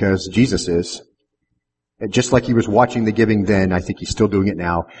this because Jesus is. Just like he was watching the giving then, I think he's still doing it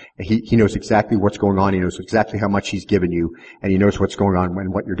now. He knows exactly what's going on. He knows exactly how much he's given you. And he knows what's going on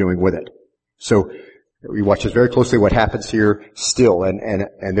and what you're doing with it. So We watch this very closely what happens here still.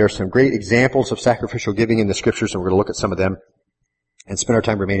 And there's some great examples of sacrificial giving in the scriptures, and we're going to look at some of them and spend our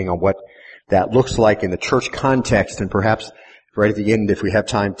time remaining on what that looks like in the church context. And perhaps right at the end, if we have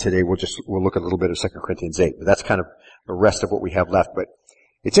time today, we'll look at a little bit of 2 Corinthians 8. But that's kind of the rest of what we have left. But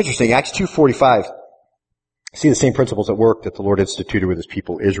it's interesting. Acts 2:45. See the same principles at work that the Lord instituted with his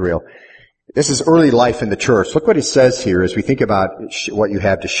people Israel. This is early life in the church. Look what it says here as we think about what you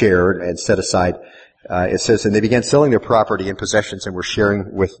have to share and set aside. It says, and they began selling their property and possessions and were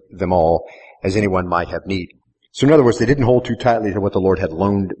sharing with them all as anyone might have need. So in other words, they didn't hold too tightly to what the Lord had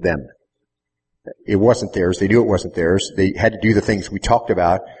loaned them. It wasn't theirs. They knew it wasn't theirs. They had to do the things we talked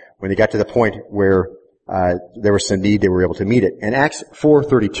about. When they got to the point where there was some need, they were able to meet it. In Acts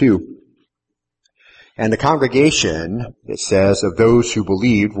 4:32, and the congregation, it says, of those who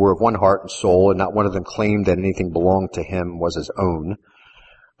believed were of one heart and soul, and not one of them claimed that anything belonged to him was his own.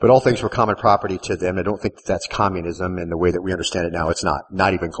 But all things were common property to them. I don't think that's communism in the way that we understand it now. It's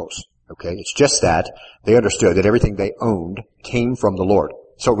not even close. Okay? It's just that they understood that everything they owned came from the Lord.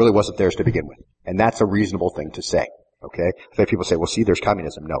 So it really wasn't theirs to begin with. And that's a reasonable thing to say. Okay? I've had people say, well, see, there's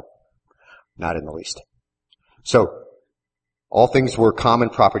communism. No. Not in the least. So, all things were common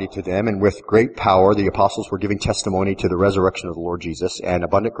property to them, and with great power the apostles were giving testimony to the resurrection of the Lord Jesus, and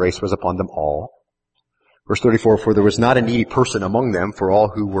abundant grace was upon them all. Verse 34, for there was not a needy person among them, for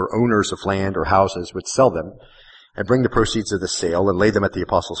all who were owners of land or houses would sell them, and bring the proceeds of the sale, and lay them at the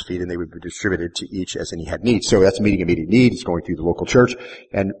apostles' feet, and they would be distributed to each as any had need. So that's meeting immediate need. It's going through the local church,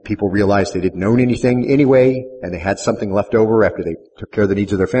 and people realized they didn't own anything anyway, and they had something left over after they took care of the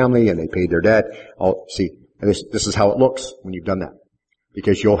needs of their family, and they paid their debt. And this is how it looks when you've done that.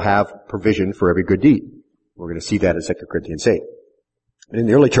 Because you'll have provision for every good deed. We're going to see that in 2 Corinthians 8. And in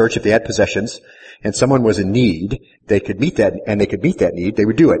the early church, if they had possessions and someone was in need, they could meet that need, they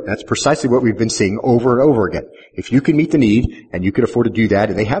would do it. That's precisely what we've been seeing over and over again. If you can meet the need and you can afford to do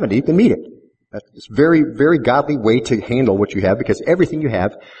that and they have a need, then meet it. That's a very, very godly way to handle what you have, because everything you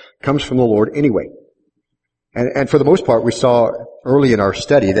have comes from the Lord anyway. And for the most part, we saw early in our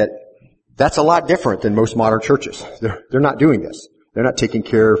study that that's a lot different than most modern churches. They're not doing this. They're not taking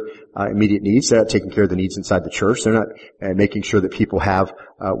care of immediate needs. They're not taking care of the needs inside the church. They're not making sure that people have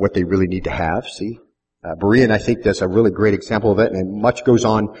what they really need to have. See, Berean, I think, does a really great example of it, and much goes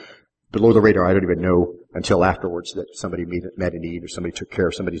on below the radar. I don't even know until afterwards that somebody met a need or somebody took care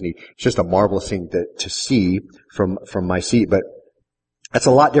of somebody's need. It's just a marvelous thing to see from my seat. But that's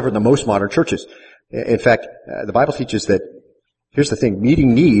a lot different than most modern churches. In fact, the Bible teaches that, here's the thing,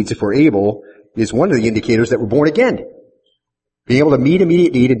 meeting needs, if we're able, is one of the indicators that we're born again. Being able to meet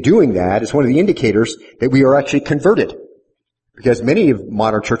immediate need and doing that is one of the indicators that we are actually converted. Because many of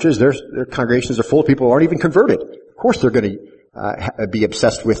modern churches, their congregations are full of people who aren't even converted. Of course they're going to be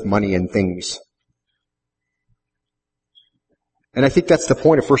obsessed with money and things. And I think that's the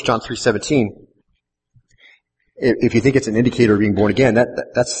point of 1 John 3:17. If you think it's an indicator of being born again,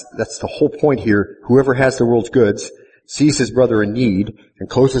 that's the whole point here. Whoever has the world's goods sees his brother in need and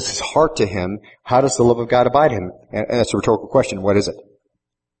closes his heart to him, how does the love of God abide in him? And that's a rhetorical question. What is it?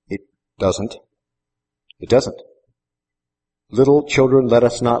 It doesn't. It doesn't. Little children, let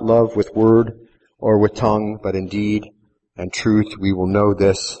us not love with word or with tongue, but in deed and truth. We will know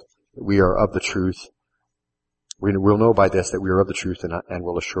this, that we are of the truth. We'll know by this that we are of the truth and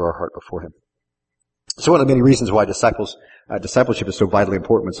will assure our heart before him. So one of the many reasons why discipleship is so vitally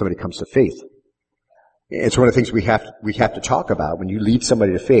important when somebody comes to faith. It's one of the things we have to talk about. When you lead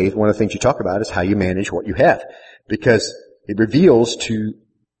somebody to faith, one of the things you talk about is how you manage what you have. Because it reveals to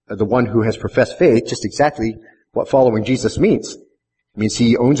the one who has professed faith just exactly what following Jesus means. It means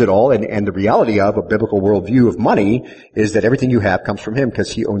he owns it all, and the reality of a biblical worldview of money is that everything you have comes from him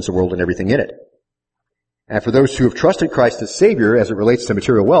because he owns the world and everything in it. And for those who have trusted Christ as Savior as it relates to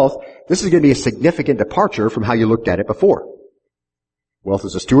material wealth, this is going to be a significant departure from how you looked at it before. Wealth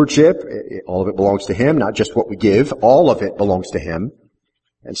is a stewardship. All of it belongs to him, not just what we give. All of it belongs to him.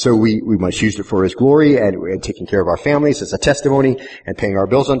 And so we must use it for his glory, and taking care of our families as a testimony, and paying our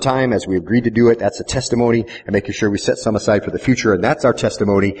bills on time as we agreed to do it. That's a testimony, and making sure we set some aside for the future, and that's our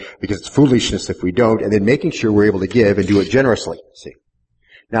testimony, because it's foolishness if we don't, and then making sure we're able to give and do it generously. See.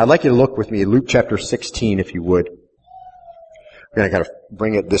 Now I'd like you to look with me at Luke chapter 16, if you would. We're going to kind of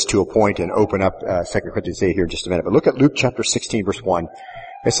bring this to a point and open up 2 Corinthians 8 here in just a minute. But look at Luke chapter 16, verse 1.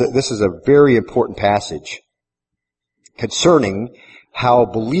 This is a very important passage concerning how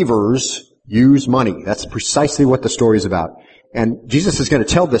believers use money. That's precisely what the story is about. And Jesus is going to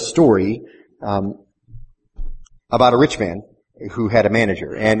tell this story about a rich man who had a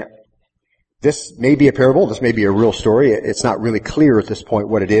manager. And this may be a parable. This may be a real story. It's not really clear at this point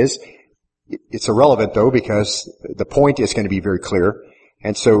what it is. It's irrelevant though, because the point is going to be very clear.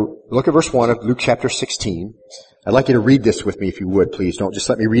 And so look at verse 1 of Luke chapter 16. I'd like you to read this with me if you would, please. Don't just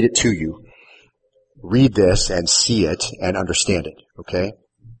let me read it to you. Read this and see it and understand it, okay?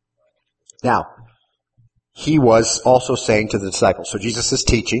 Now, he was also saying to the disciples, so Jesus is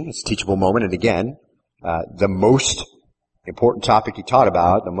teaching, it's a teachable moment, and again, the most important topic he taught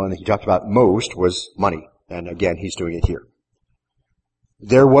about, the one that he talked about most, was money. And again, he's doing it here.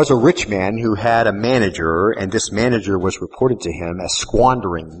 There was a rich man who had a manager, and this manager was reported to him as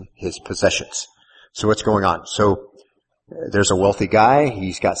squandering his possessions. So what's going on? So there's a wealthy guy,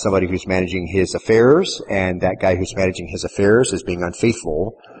 he's got somebody who's managing his affairs, and that guy who's managing his affairs is being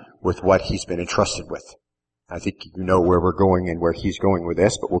unfaithful with what he's been entrusted with. I think you know where we're going and where he's going with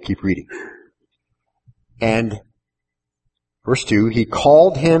this, but we'll keep reading. And verse 2, he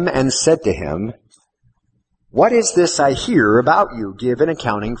called him and said to him, "What is this I hear about you? Give an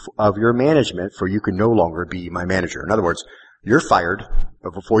accounting of your management, for you can no longer be my manager." In other words, you're fired,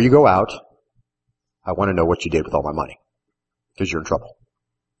 but before you go out, I want to know what you did with all my money, because you're in trouble.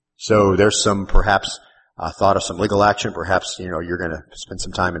 So there's some, perhaps, thought of some legal action. Perhaps, you're going to spend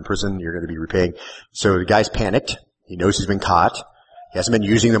some time in prison. You're going to be repaying. So the guy's panicked. He knows he's been caught. He hasn't been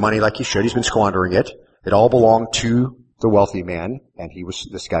using the money like he should. He's been squandering it. It all belonged to the wealthy man, and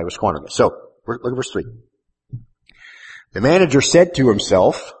this guy was squandering it. So, look at verse 3. The manager said to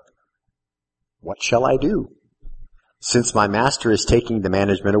himself, "What shall I do, since my master is taking the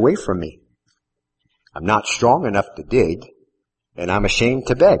management away from me? I'm not strong enough to dig, and I'm ashamed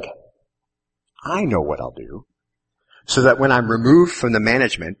to beg. I know what I'll do, so that when I'm removed from the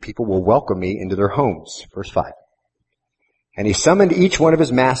management, people will welcome me into their homes." Verse 5. And he summoned each one of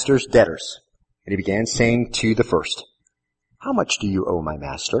his master's debtors, and he began saying to the first, "How much do you owe my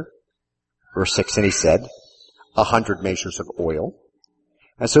master?" Verse 6, and he said, 100 measures of oil.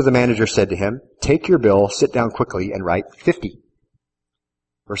 And so the manager said to him, "Take your bill, sit down quickly, and write 50.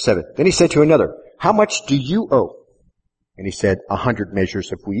 Verse 7, then he said to another, "How much do you owe?" And he said, 100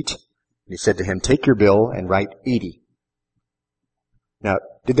 measures of wheat. And he said to him, "Take your bill and write 80. Now,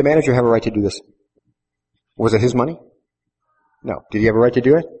 did the manager have a right to do this? Was it his money? No. Did he have a right to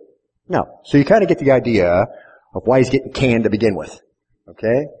do it? No. So you kind of get the idea of why he's getting canned to begin with.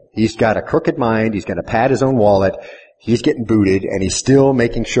 Okay? He's got a crooked mind. He's going to pad his own wallet. He's getting booted, and he's still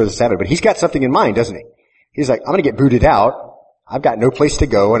making sure this happens. But he's got something in mind, doesn't he? He's like, I'm going to get booted out. I've got no place to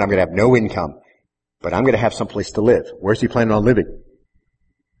go, and I'm going to have no income. But I'm going to have some place to live. Where's he planning on living?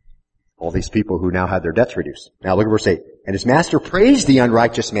 All these people who now had their debts reduced. Now look at verse 8. And his master praised the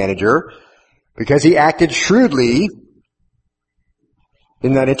unrighteous manager because he acted shrewdly.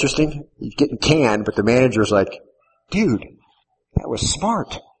 Isn't that interesting? He's getting canned, but the manager's like, dude, that was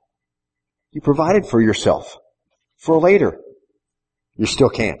smart. You provided for yourself. For later. You're still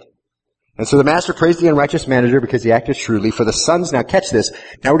canned. And so the master praised the unrighteous manager because he acted shrewdly. For the sons, now catch this,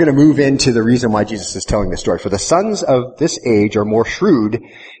 now we're going to move into the reason why Jesus is telling this story. For the sons of this age are more shrewd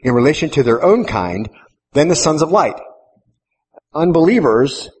in relation to their own kind than the sons of light.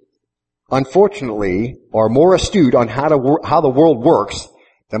 Unbelievers, unfortunately, are more astute on how the world works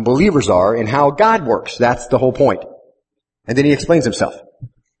than believers are in how God works. That's the whole point. And then he explains himself.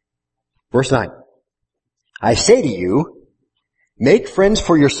 Verse 9. I say to you, make friends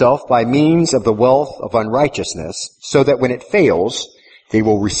for yourself by means of the wealth of unrighteousness, so that when it fails, they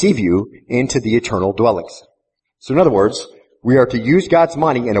will receive you into the eternal dwellings. So in other words, we are to use God's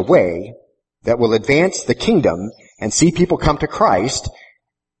money in a way that will advance the kingdom and see people come to Christ.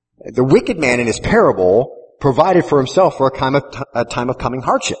 The wicked man in his parable provided for himself for a time of coming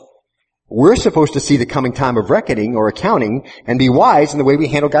hardship. We're supposed to see the coming time of reckoning or accounting and be wise in the way we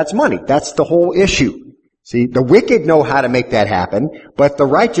handle God's money. That's the whole issue. See, the wicked know how to make that happen, but the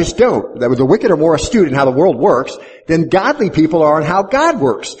righteous don't. The wicked are more astute in how the world works than godly people are in how God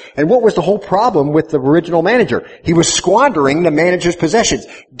works. And what was the whole problem with the original manager? He was squandering the manager's possessions.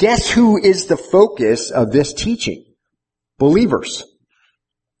 Guess who is the focus of this teaching? Believers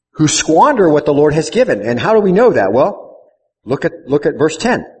who squander what the Lord has given. And how do we know that? Well, look at verse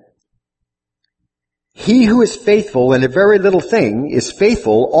 10. He who is faithful in a very little thing is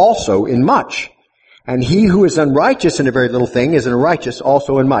faithful also in much. And he who is unrighteous in a very little thing is unrighteous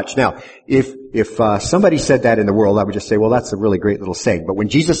also in much. Now, if somebody said that in the world, I would just say, well, that's a really great little saying. But when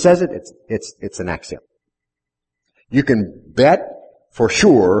Jesus says it, it's an axiom. You can bet for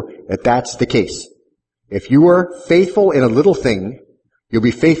sure that that's the case. If you are faithful in a little thing, you'll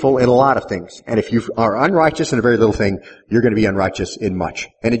be faithful in a lot of things. And if you are unrighteous in a very little thing, you're going to be unrighteous in much.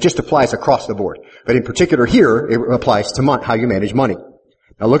 And it just applies across the board. But in particular here, it applies to how you manage money.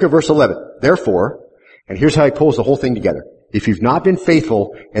 Now look at verse 11. Therefore, and here's how he pulls the whole thing together. if you've not been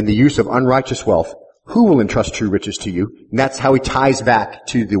faithful in the use of unrighteous wealth, who will entrust true riches to you? And that's how he ties back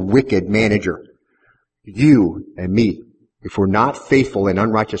to the wicked manager. You and me. If we're not faithful in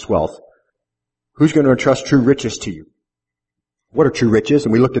unrighteous wealth, who's going to entrust true riches to you? What are true riches?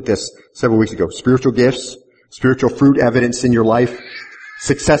 And we looked at this several weeks ago. Spiritual gifts, spiritual fruit evidence in your life,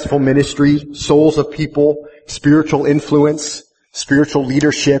 successful ministry, souls of people, spiritual influence, spiritual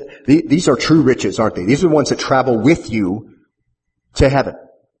leadership. These are true riches, aren't they? These are the ones that travel with you to heaven.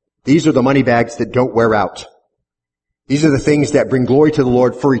 These are the money bags that don't wear out. These are the things that bring glory to the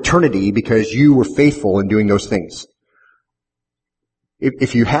Lord for eternity because you were faithful in doing those things.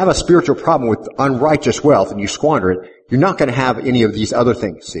 If you have a spiritual problem with unrighteous wealth and you squander it, you're not going to have any of these other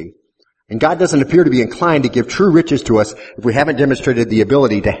things, see? And God doesn't appear to be inclined to give true riches to us if we haven't demonstrated the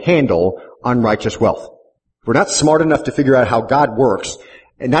ability to handle unrighteous wealth. If we're not smart enough to figure out how God works,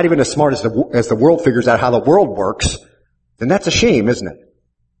 and not even as smart as the world figures out how the world works, then that's a shame, isn't it?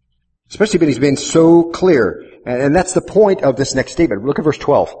 Especially when he's been so clear. And that's the point of this next statement. Look at verse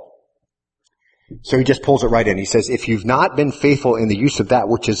 12. So he just pulls it right in. He says, if you've not been faithful in the use of that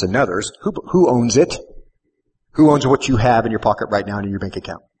which is another's, who owns it? Who owns what you have in your pocket right now in your bank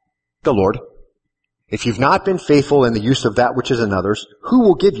account? The Lord. If you've not been faithful in the use of that which is another's, who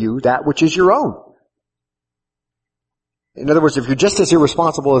will give you that which is your own? In other words, if you're just as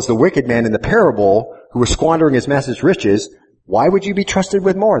irresponsible as the wicked man in the parable who was squandering his master's riches, why would you be trusted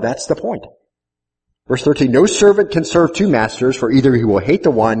with more? That's the point. Verse 13, no servant can serve two masters, for either he will hate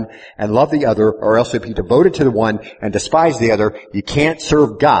the one and love the other, or else he'll be devoted to the one and despise the other. You can't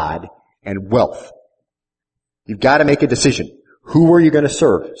serve God and wealth. You've got to make a decision. Who are you going to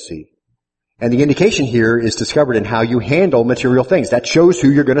serve? See? And the indication here is discovered in how you handle material things. That shows who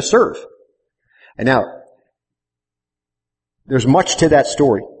you're going to serve. And now, there's much to that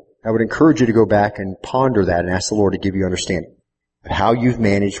story. I would encourage you to go back and ponder that and ask the Lord to give you understanding of how you've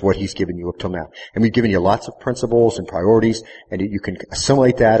managed what He's given you up till now. And we've given you lots of principles and priorities, and you can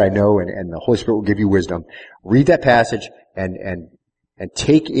assimilate that, I know, and the Holy Spirit will give you wisdom. Read that passage and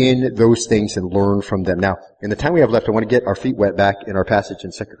take in those things and learn from them. Now, in the time we have left, I want to get our feet wet back in our passage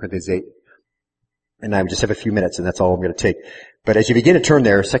in 2 Corinthians 8. And I just have a few minutes, and that's all I'm going to take. But as you begin to turn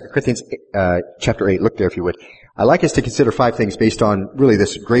there, 2 Corinthians chapter 8, look there if you would. I'd like us to consider 5 things based on really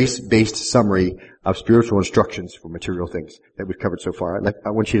this grace-based summary of spiritual instructions for material things that we've covered so far. I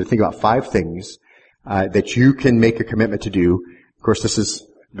want you to think about 5 things that you can make a commitment to do. Of course, this is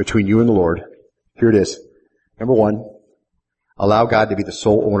between you and the Lord. Here it is. Number 1, allow God to be the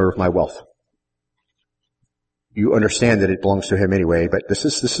sole owner of my wealth. You understand that it belongs to Him anyway, but this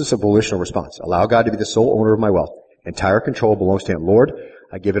is a volitional response. Allow God to be the sole owner of my wealth. Entire control belongs to Him. Lord,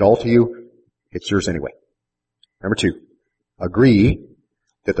 I give it all to you. It's yours anyway. Number 2, agree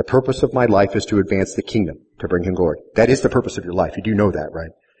that the purpose of my life is to advance the kingdom, to bring Him glory. That is the purpose of your life. You do know that,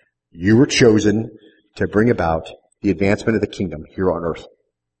 right? You were chosen to bring about the advancement of the kingdom here on earth.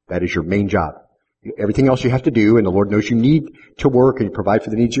 That is your main job. Everything else you have to do, and the Lord knows you need to work and provide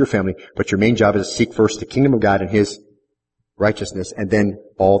for the needs of your family, but your main job is to seek first the kingdom of God and His righteousness, and then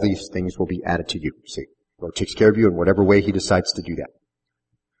all these things will be added to you. See, the Lord takes care of you in whatever way He decides to do that.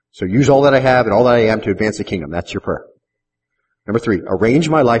 So use all that I have and all that I am to advance the kingdom. That's your prayer. Number 3, arrange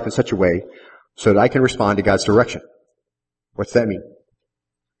my life in such a way so that I can respond to God's direction. What's that mean?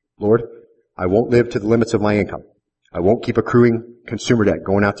 Lord, I won't live to the limits of my income. I won't keep accruing consumer debt,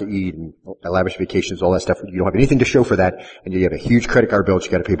 going out to eat and lavish vacations, all that stuff. You don't have anything to show for that, and you have a huge credit card bill that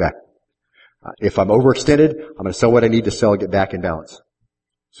you got to pay back. If I'm overextended, I'm going to sell what I need to sell and get back in balance.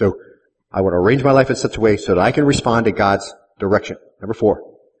 So I want to arrange my life in such a way so that I can respond to God's direction. Number 4,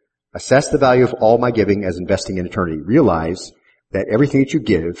 assess the value of all my giving as investing in eternity. Realize that everything that you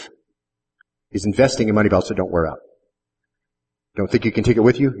give is investing in money belts that don't wear out. Don't think you can take it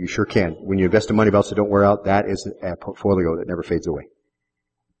with you? You sure can. When you invest in money belts that don't wear out, that is a portfolio that never fades away.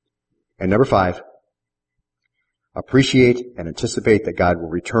 And number 5, appreciate and anticipate that God will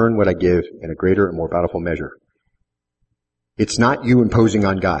return what I give in a greater and more bountiful measure. It's not you imposing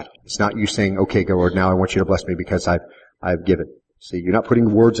on God. It's not you saying, okay, Lord, now I want you to bless me because I've given. See, you're not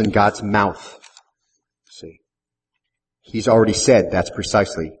putting words in God's mouth. See, He's already said that's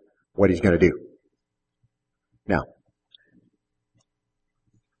precisely what He's going to do. Now,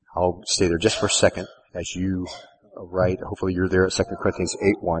 I'll stay there just for a second as you write. Hopefully you're there at 2 Corinthians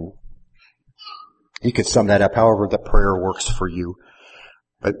 8:1. You can sum that up however the prayer works for you.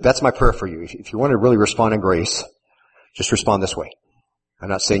 But that's my prayer for you. If you want to really respond in grace, just respond this way. I'm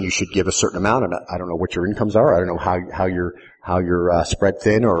not saying you should give a certain amount. I don't know what your incomes are. I don't know how you're spread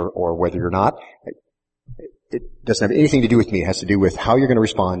thin or whether you're not. It doesn't have anything to do with me. It has to do with how you're going to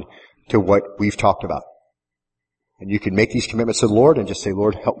respond to what we've talked about. And you can make these commitments to the Lord and just say,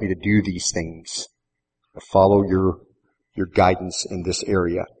 Lord, help me to do these things. Follow your guidance in this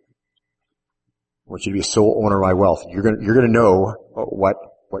area. I want you to be a sole owner of my wealth. You're going to know what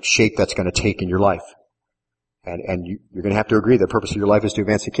shape that's going to take in your life. And you're going to have to agree the purpose of your life is to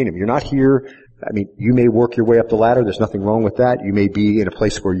advance the kingdom. You're not here, you may work your way up the ladder. There's nothing wrong with that. You may be in a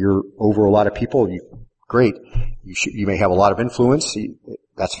place where you're over a lot of people. Great. You may have a lot of influence.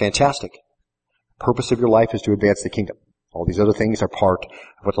 That's fantastic. Purpose of your life is to advance the kingdom. All these other things are part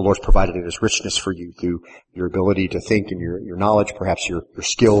of what the Lord's provided in His richness for you through your ability to think and your knowledge, perhaps your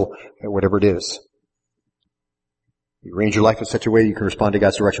skill, whatever it is. You arrange your life in such a way you can respond to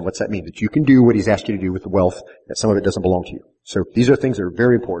God's direction. What's that mean? That you can do what He's asked you to do with the wealth, that some of it doesn't belong to you. So these are things that are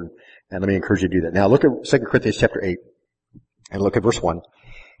very important, and let me encourage you to do that. Now look at 2 Corinthians chapter 8, and look at verse 1.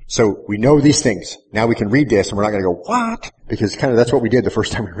 So we know these things. Now we can read this, and we're not going to go, what? Because that's what we did the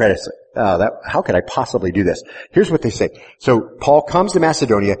first time we read it. How could I possibly do this? Here's what they say. So Paul comes to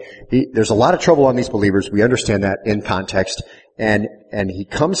Macedonia. There's a lot of trouble on these believers. We understand that in context. And he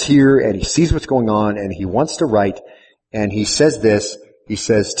comes here, and he sees what's going on, and he wants to write. And he says this, he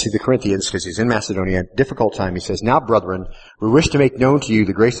says to the Corinthians, because he's in Macedonia, difficult time, he says, now brethren, we wish to make known to you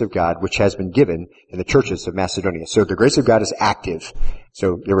the grace of God which has been given in the churches of Macedonia. So the grace of God is active.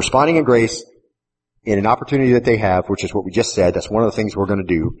 So they're responding in grace in an opportunity that they have, which is what we just said. That's one of the things we're going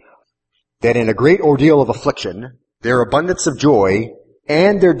to do. That in a great ordeal of affliction, their abundance of joy,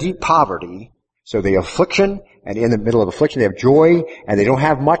 and their deep poverty, so the affliction, and in the middle of affliction they have joy, and they don't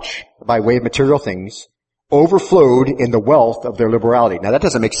have much by way of material things, overflowed in the wealth of their liberality. Now that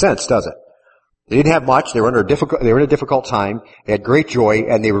doesn't make sense, does it? They didn't have much. They were in a difficult time. They had great joy,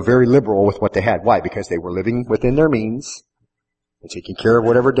 and they were very liberal with what they had. Why? Because they were living within their means, and taking care of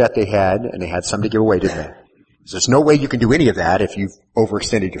whatever debt they had, and they had some to give away, didn't they? So there's no way you can do any of that if you've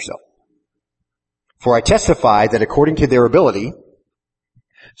overextended yourself. For I testify that according to their ability,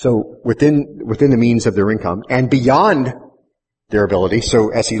 so within the means of their income, and beyond their ability. So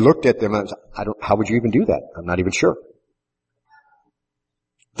as he looked at them, how would you even do that? I'm not even sure.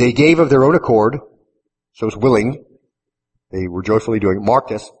 They gave of their own accord, so it's willing. They were joyfully doing,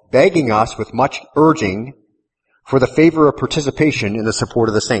 marked us, begging us with much urging for the favor of participation in the support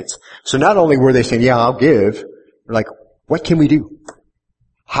of the saints. So not only were they saying, yeah, I'll give, they're like, what can we do?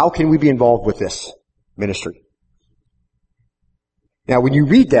 How can we be involved with this ministry? Now when you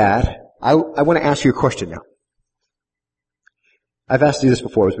read that, I want to ask you a question now. I've asked you this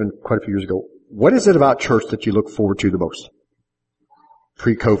before. It's been quite a few years ago. What is it about church that you look forward to the most?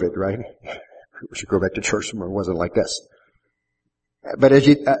 Pre-COVID, right? We should go back to church when it wasn't like this. But as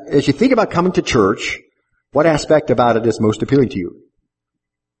you think about coming to church, what aspect about it is most appealing to you?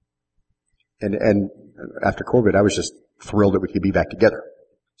 And after COVID, I was just thrilled that we could be back together.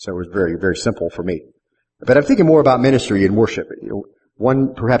 So it was very, very simple for me. But I'm thinking more about ministry and worship.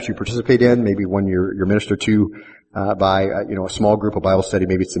 One perhaps you participate in, maybe one you're ministered to by a small group of Bible study.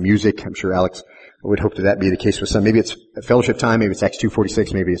 Maybe it's the music. I'm sure Alex would hope that be the case with some. Maybe it's fellowship time. Maybe it's Acts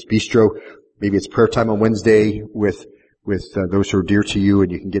 2:46. Maybe it's bistro. Maybe it's prayer time on Wednesday with those who are dear to you,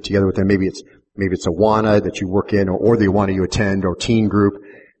 and you can get together with them. Maybe it's Awana that you work in, or the Awana you attend, or teen group.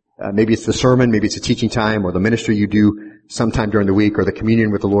 Maybe it's the sermon. Maybe it's a teaching time, or the ministry you do sometime during the week, or the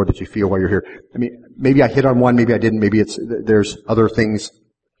communion with the Lord that you feel while you're here. Maybe I hit on one. Maybe I didn't. Maybe there's other things.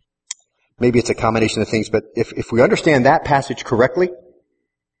 Maybe it's a combination of things. But if we understand that passage correctly,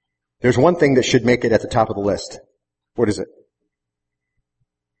 there's one thing that should make it at the top of the list. What is it?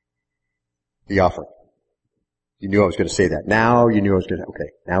 The offering. You knew I was going to say that. Now you knew I was going to, okay,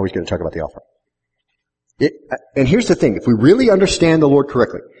 now he's going to talk about the offering. And here's the thing. If we really understand the Lord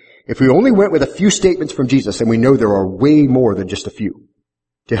correctly, if we only went with a few statements from Jesus, and we know there are way more than just a few,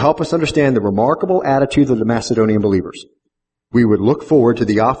 to help us understand the remarkable attitude of the Macedonian believers, we would look forward to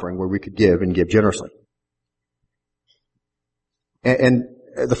the offering where we could give and give generously. And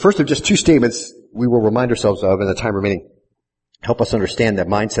the first of just two statements we will remind ourselves of in the time remaining, help us understand the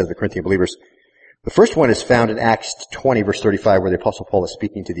mindset of the Corinthian believers. The first one is found in Acts 20, verse 35, where the Apostle Paul is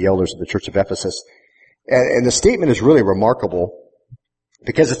speaking to the elders of the church of Ephesus. And the statement is really remarkable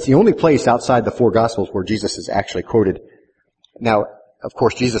because it's the only place outside the four Gospels where Jesus is actually quoted. Now, of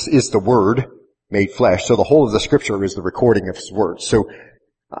course, Jesus is the Word made flesh, so the whole of the Scripture is the recording of His words. So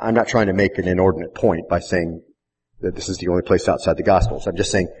I'm not trying to make an inordinate point by saying that this is the only place outside the Gospels. I'm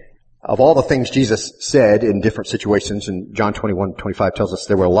just saying, of all the things Jesus said in different situations, and John 21:25 tells us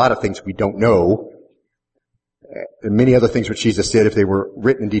there were a lot of things we don't know, and many other things which Jesus did, if they were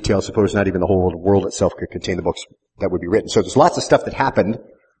written in detail, suppose not even the whole world itself could contain the books that would be written. So there's lots of stuff that happened.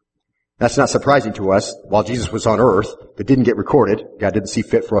 That's not surprising to us while Jesus was on earth that didn't get recorded. God didn't see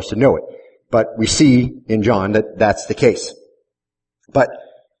fit for us to know it. But we see in John that that's the case. But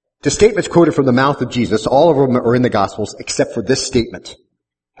the statements quoted from the mouth of Jesus, all of them are in the Gospels except for this statement.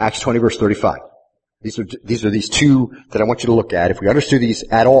 Acts 20 verse 35. These are these two that I want you to look at. If we understood these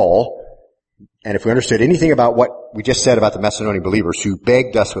at all, and if we understood anything about what we just said about the Macedonian believers who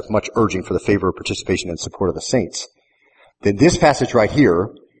begged us with much urging for the favor of participation and support of the saints, then this passage right here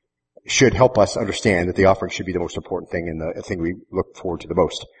should help us understand that the offering should be the most important thing and the thing we look forward to the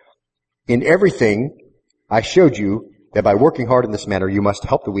most. In everything, I showed you that by working hard in this manner, you must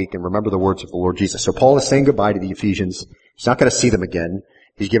help the weak and remember the words of the Lord Jesus. So Paul is saying goodbye to the Ephesians. He's not going to see them again.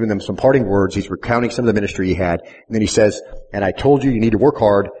 He's giving them some parting words. He's recounting some of the ministry he had. And then he says, and I told you, you need to work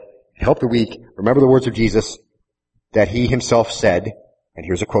hard, help the weak, remember the words of Jesus that he himself said, and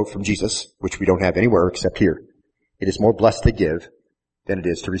here's a quote from Jesus, which we don't have anywhere except here. It is more blessed to give than it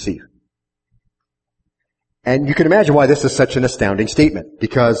is to receive. And you can imagine why this is such an astounding statement,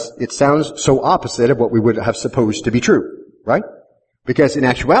 because it sounds so opposite of what we would have supposed to be true, right? Because in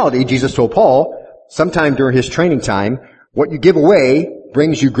actuality, Jesus told Paul, sometime during his training time, what you give away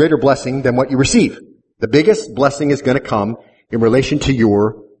brings you greater blessing than what you receive. The biggest blessing is going to come in relation to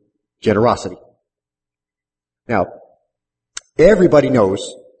your generosity. Now, everybody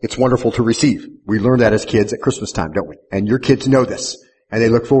knows it's wonderful to receive. We learn that as kids at Christmas time, don't we? And your kids know this, and they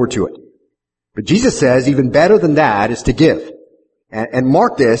look forward to it. But Jesus says even better than that is to give. And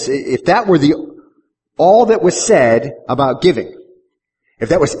mark this, if that were all that was said about giving, if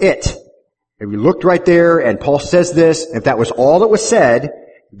that was it, and we looked right there and Paul says this, if that was all that was said,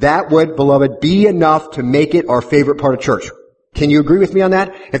 that would, beloved, be enough to make it our favorite part of church. Can you agree with me on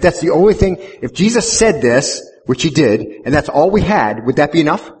that? If that's the only thing, if Jesus said this, which he did, and that's all we had, would that be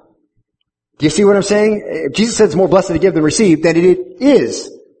enough? Do you see what I'm saying? If Jesus said it's more blessed to give than receive, then it is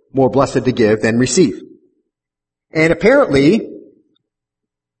more blessed to give than receive. And apparently,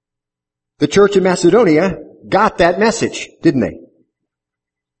 the church in Macedonia got that message, didn't they?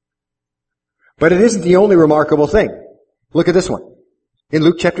 But it isn't the only remarkable thing. Look at this one. In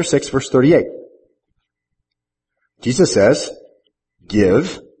Luke chapter 6, verse 38. Jesus says,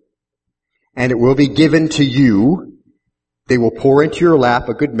 give, and it will be given to you. They will pour into your lap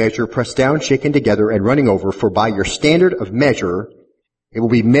a good measure, pressed down, shaken together, and running over, for by your standard of measure, it will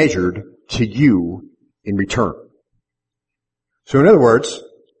be measured to you in return. So in other words,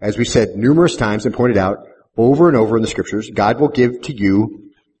 as we said numerous times and pointed out over and over in the scriptures, God will give to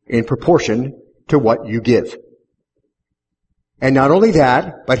you in proportion to what you give. And not only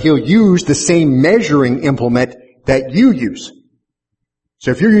that, but he'll use the same measuring implement that you use.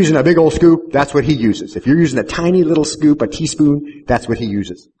 So if you're using a big old scoop, that's what he uses. If you're using a tiny little scoop, a teaspoon, that's what he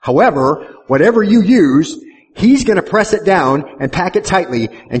uses. However, whatever you use, he's going to press it down and pack it tightly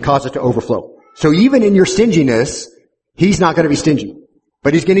and cause it to overflow. So even in your stinginess, he's not going to be stingy.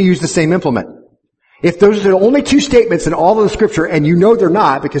 But he's going to use the same implement. If those are the only two statements in all of the scripture, and you know they're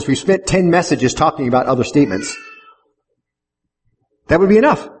not because we've spent 10 messages talking about other statements, that would be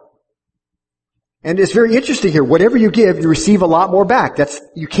enough. And it's very interesting here. Whatever you give, you receive a lot more back.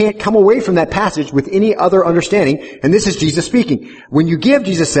 You can't come away from that passage with any other understanding. And this is Jesus speaking. When you give,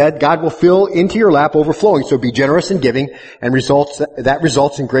 Jesus said, God will fill into your lap overflowing. So be generous in giving, and that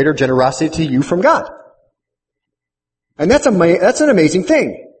results in greater generosity to you from God. And that's an amazing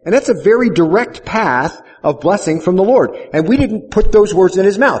thing. And that's a very direct path of blessing from the Lord. And we didn't put those words in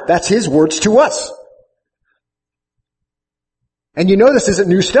his mouth. That's his words to us. And you know this isn't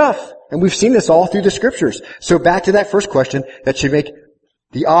new stuff. And we've seen this all through the scriptures. So back to that first question, that should make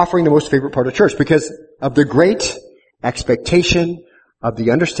the offering the most favorite part of church, because of the great expectation of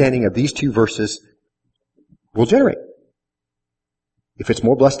the understanding of these two verses will generate. If it's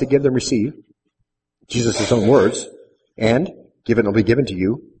more blessed to give than receive, Jesus' own words, and given will be given to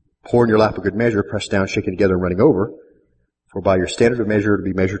you, pour in your lap a good measure, pressed down, shaken together, and running over, for by your standard of measure to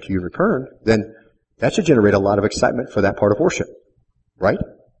be measured to you in return, then that should generate a lot of excitement for that part of worship. Right?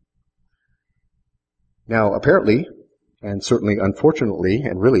 Now, apparently, and certainly unfortunately,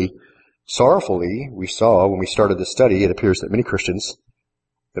 and really sorrowfully, we saw when we started this study, it appears that many Christians,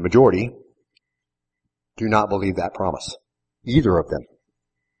 the majority, do not believe that promise. Either of them.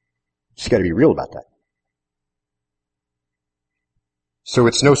 Just got to be real about that. So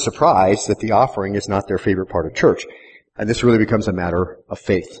it's no surprise that the offering is not their favorite part of church. And this really becomes a matter of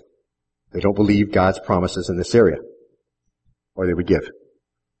faith. They don't believe God's promises in this area, or they would give.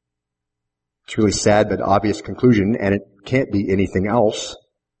 It's a really sad but obvious conclusion, and it can't be anything else.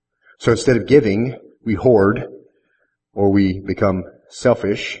 So instead of giving, we hoard, or we become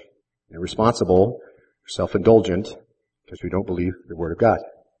selfish, irresponsible, self-indulgent, because we don't believe the Word of God.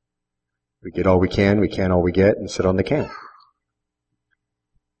 We get all we can all we get, and sit on the can.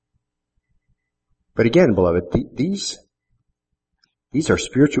 But again, beloved, these are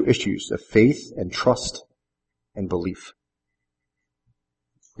spiritual issues of faith and trust and belief.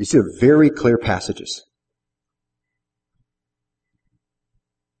 These are very clear passages.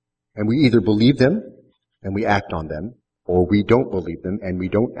 And we either believe them and we act on them, or we don't believe them and we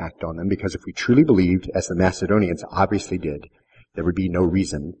don't act on them, because if we truly believed, as the Macedonians obviously did, there would be no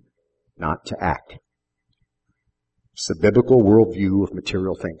reason not to act. It's the biblical worldview of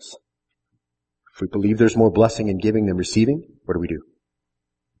material things. If we believe there's more blessing in giving than receiving, what do?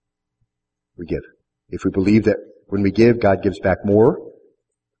 We give. If we believe that when we give, God gives back more,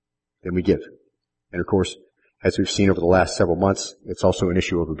 then we give. And of course, as we've seen over the last several months, it's also an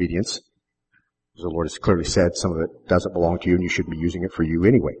issue of obedience. As the Lord has clearly said, some of it doesn't belong to you and you shouldn't be using it for you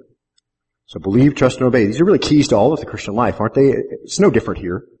anyway. So believe, trust, and obey. These are really keys to all of the Christian life, aren't they? It's no different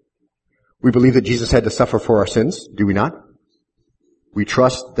here. We believe that Jesus had to suffer for our sins, do we not? We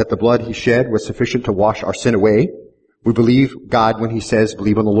trust that the blood He shed was sufficient to wash our sin away. We believe God when He says,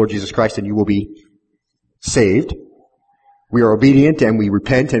 believe on the Lord Jesus Christ and you will be saved. We are obedient and we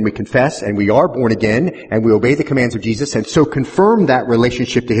repent and we confess and we are born again and we obey the commands of Jesus and so confirm that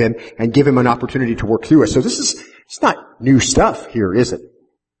relationship to Him and give Him an opportunity to work through us. So it's not new stuff here, is it?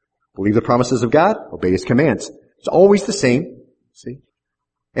 Believe the promises of God, obey His commands. It's always the same, see?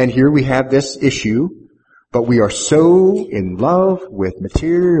 And here we have this issue, but we are so in love with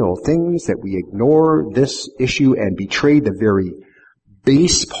material things that we ignore this issue and betray the very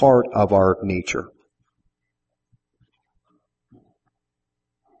base part of our nature.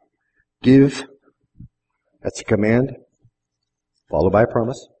 Give, that's a command, followed by a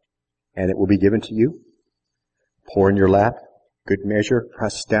promise, and it will be given to you. Pour in your lap, good measure,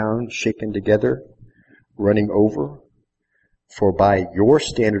 pressed down, shaken together, running over. For by your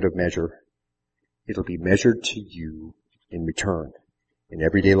standard of measure, it'll be measured to you in return. In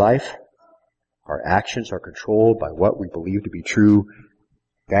everyday life, our actions are controlled by what we believe to be true.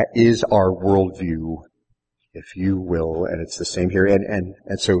 That is our worldview, if you will, and it's the same here. And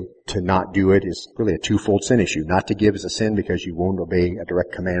so to not do it is really a twofold sin issue. Not to give is a sin because you won't obey a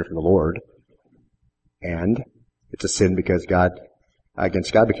direct command from the Lord. And it's a sin against God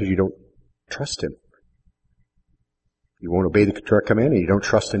because you don't trust Him. You won't obey the direct command and you don't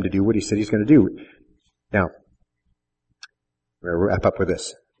trust Him to do what He said He's going to do. Now, we're going to wrap up with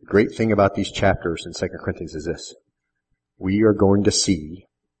this. The great thing about these chapters in 2 Corinthians is this. We are going to see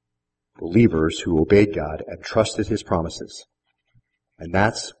believers who obeyed God and trusted His promises. And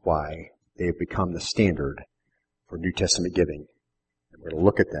that's why they have become the standard for New Testament giving. And we're going to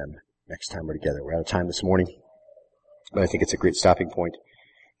look at them next time we're together. We're out of time this morning, but I think it's a great stopping point.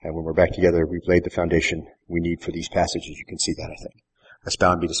 And when we're back together, we've laid the foundation we need for these passages. You can see that, I think. Let's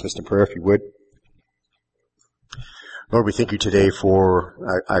bow and be dismissed in prayer, if you would. Lord, we thank You today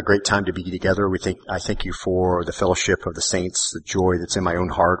for a great time to be together. I thank You for the fellowship of the saints, the joy that's in my own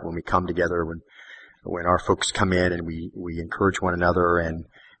heart when we come together, when our folks come in and we encourage one another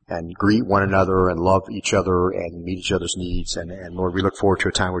and greet one another and love each other and meet each other's needs. And Lord, we look forward to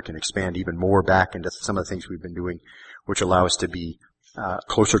a time where we can expand even more back into some of the things we've been doing, which allow us to be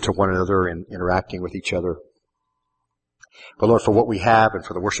closer to one another and interacting with each other. But Lord, for what we have and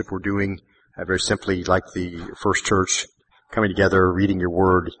for the worship we're doing, very simply, like the first church, coming together, reading Your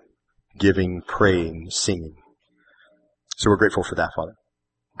word, giving, praying, singing. So we're grateful for that, Father.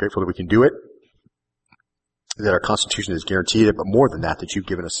 Grateful that we can do it, that our Constitution is guaranteed, but more than that, that You've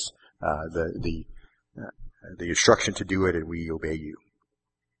given us the instruction to do it, and we obey You.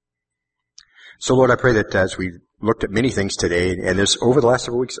 So Lord, I pray that as we looked at many things today, and there's over the last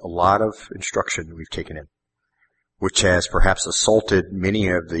several weeks a lot of instruction we've taken in, which has perhaps assaulted many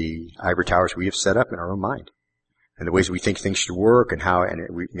of the ivory towers we have set up in our own mind, and the ways we think things should work, and how, and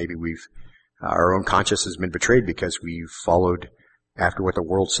maybe our own conscience has been betrayed because we've followed after what the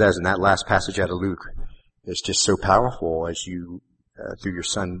world says. And that last passage out of Luke is just so powerful as You, through Your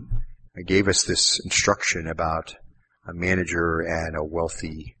Son, gave us this instruction about a manager and a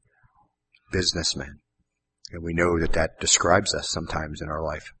wealthy businessman. And we know that describes us sometimes in our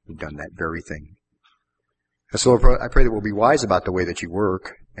life. We've done that very thing. And so Lord, I pray that we'll be wise about the way that You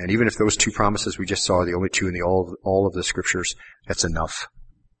work. And even if those two promises we just saw are the only two in all of the scriptures, that's enough.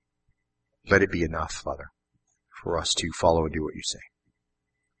 Let it be enough, Father, for us to follow and do what You say.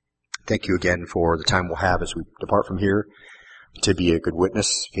 Thank You again for the time we'll have as we depart from here to be a good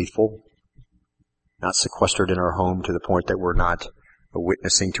witness, faithful, not sequestered in our home to the point that we're not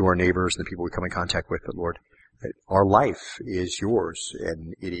witnessing to our neighbors and the people we come in contact with. But Lord, that our life is Yours,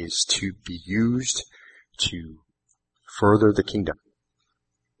 and it is to be used to further the kingdom.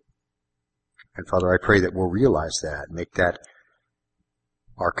 And Father, I pray that we'll realize that, make that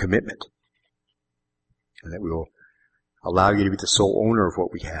our commitment, and that we will allow you to be the sole owner of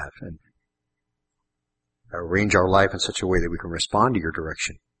what we have and arrange our life in such a way that we can respond to your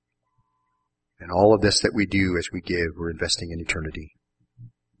direction. And all of this that we do as we give, we're investing in eternity.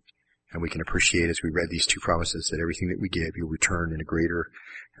 And we can appreciate, as we read these two promises, that everything that we give, you'll return in a greater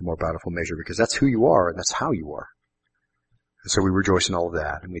and more bountiful measure, because that's who you are and that's how you are. And so we rejoice in all of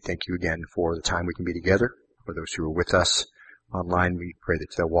that, and we thank you again for the time we can be together. For those who are with us online, we pray that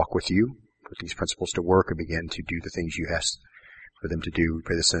they'll walk with you, put these principles to work, and begin to do the things you asked for them to do. We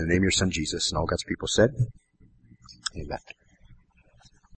pray this in the name of your Son, Jesus, and all God's people said, amen.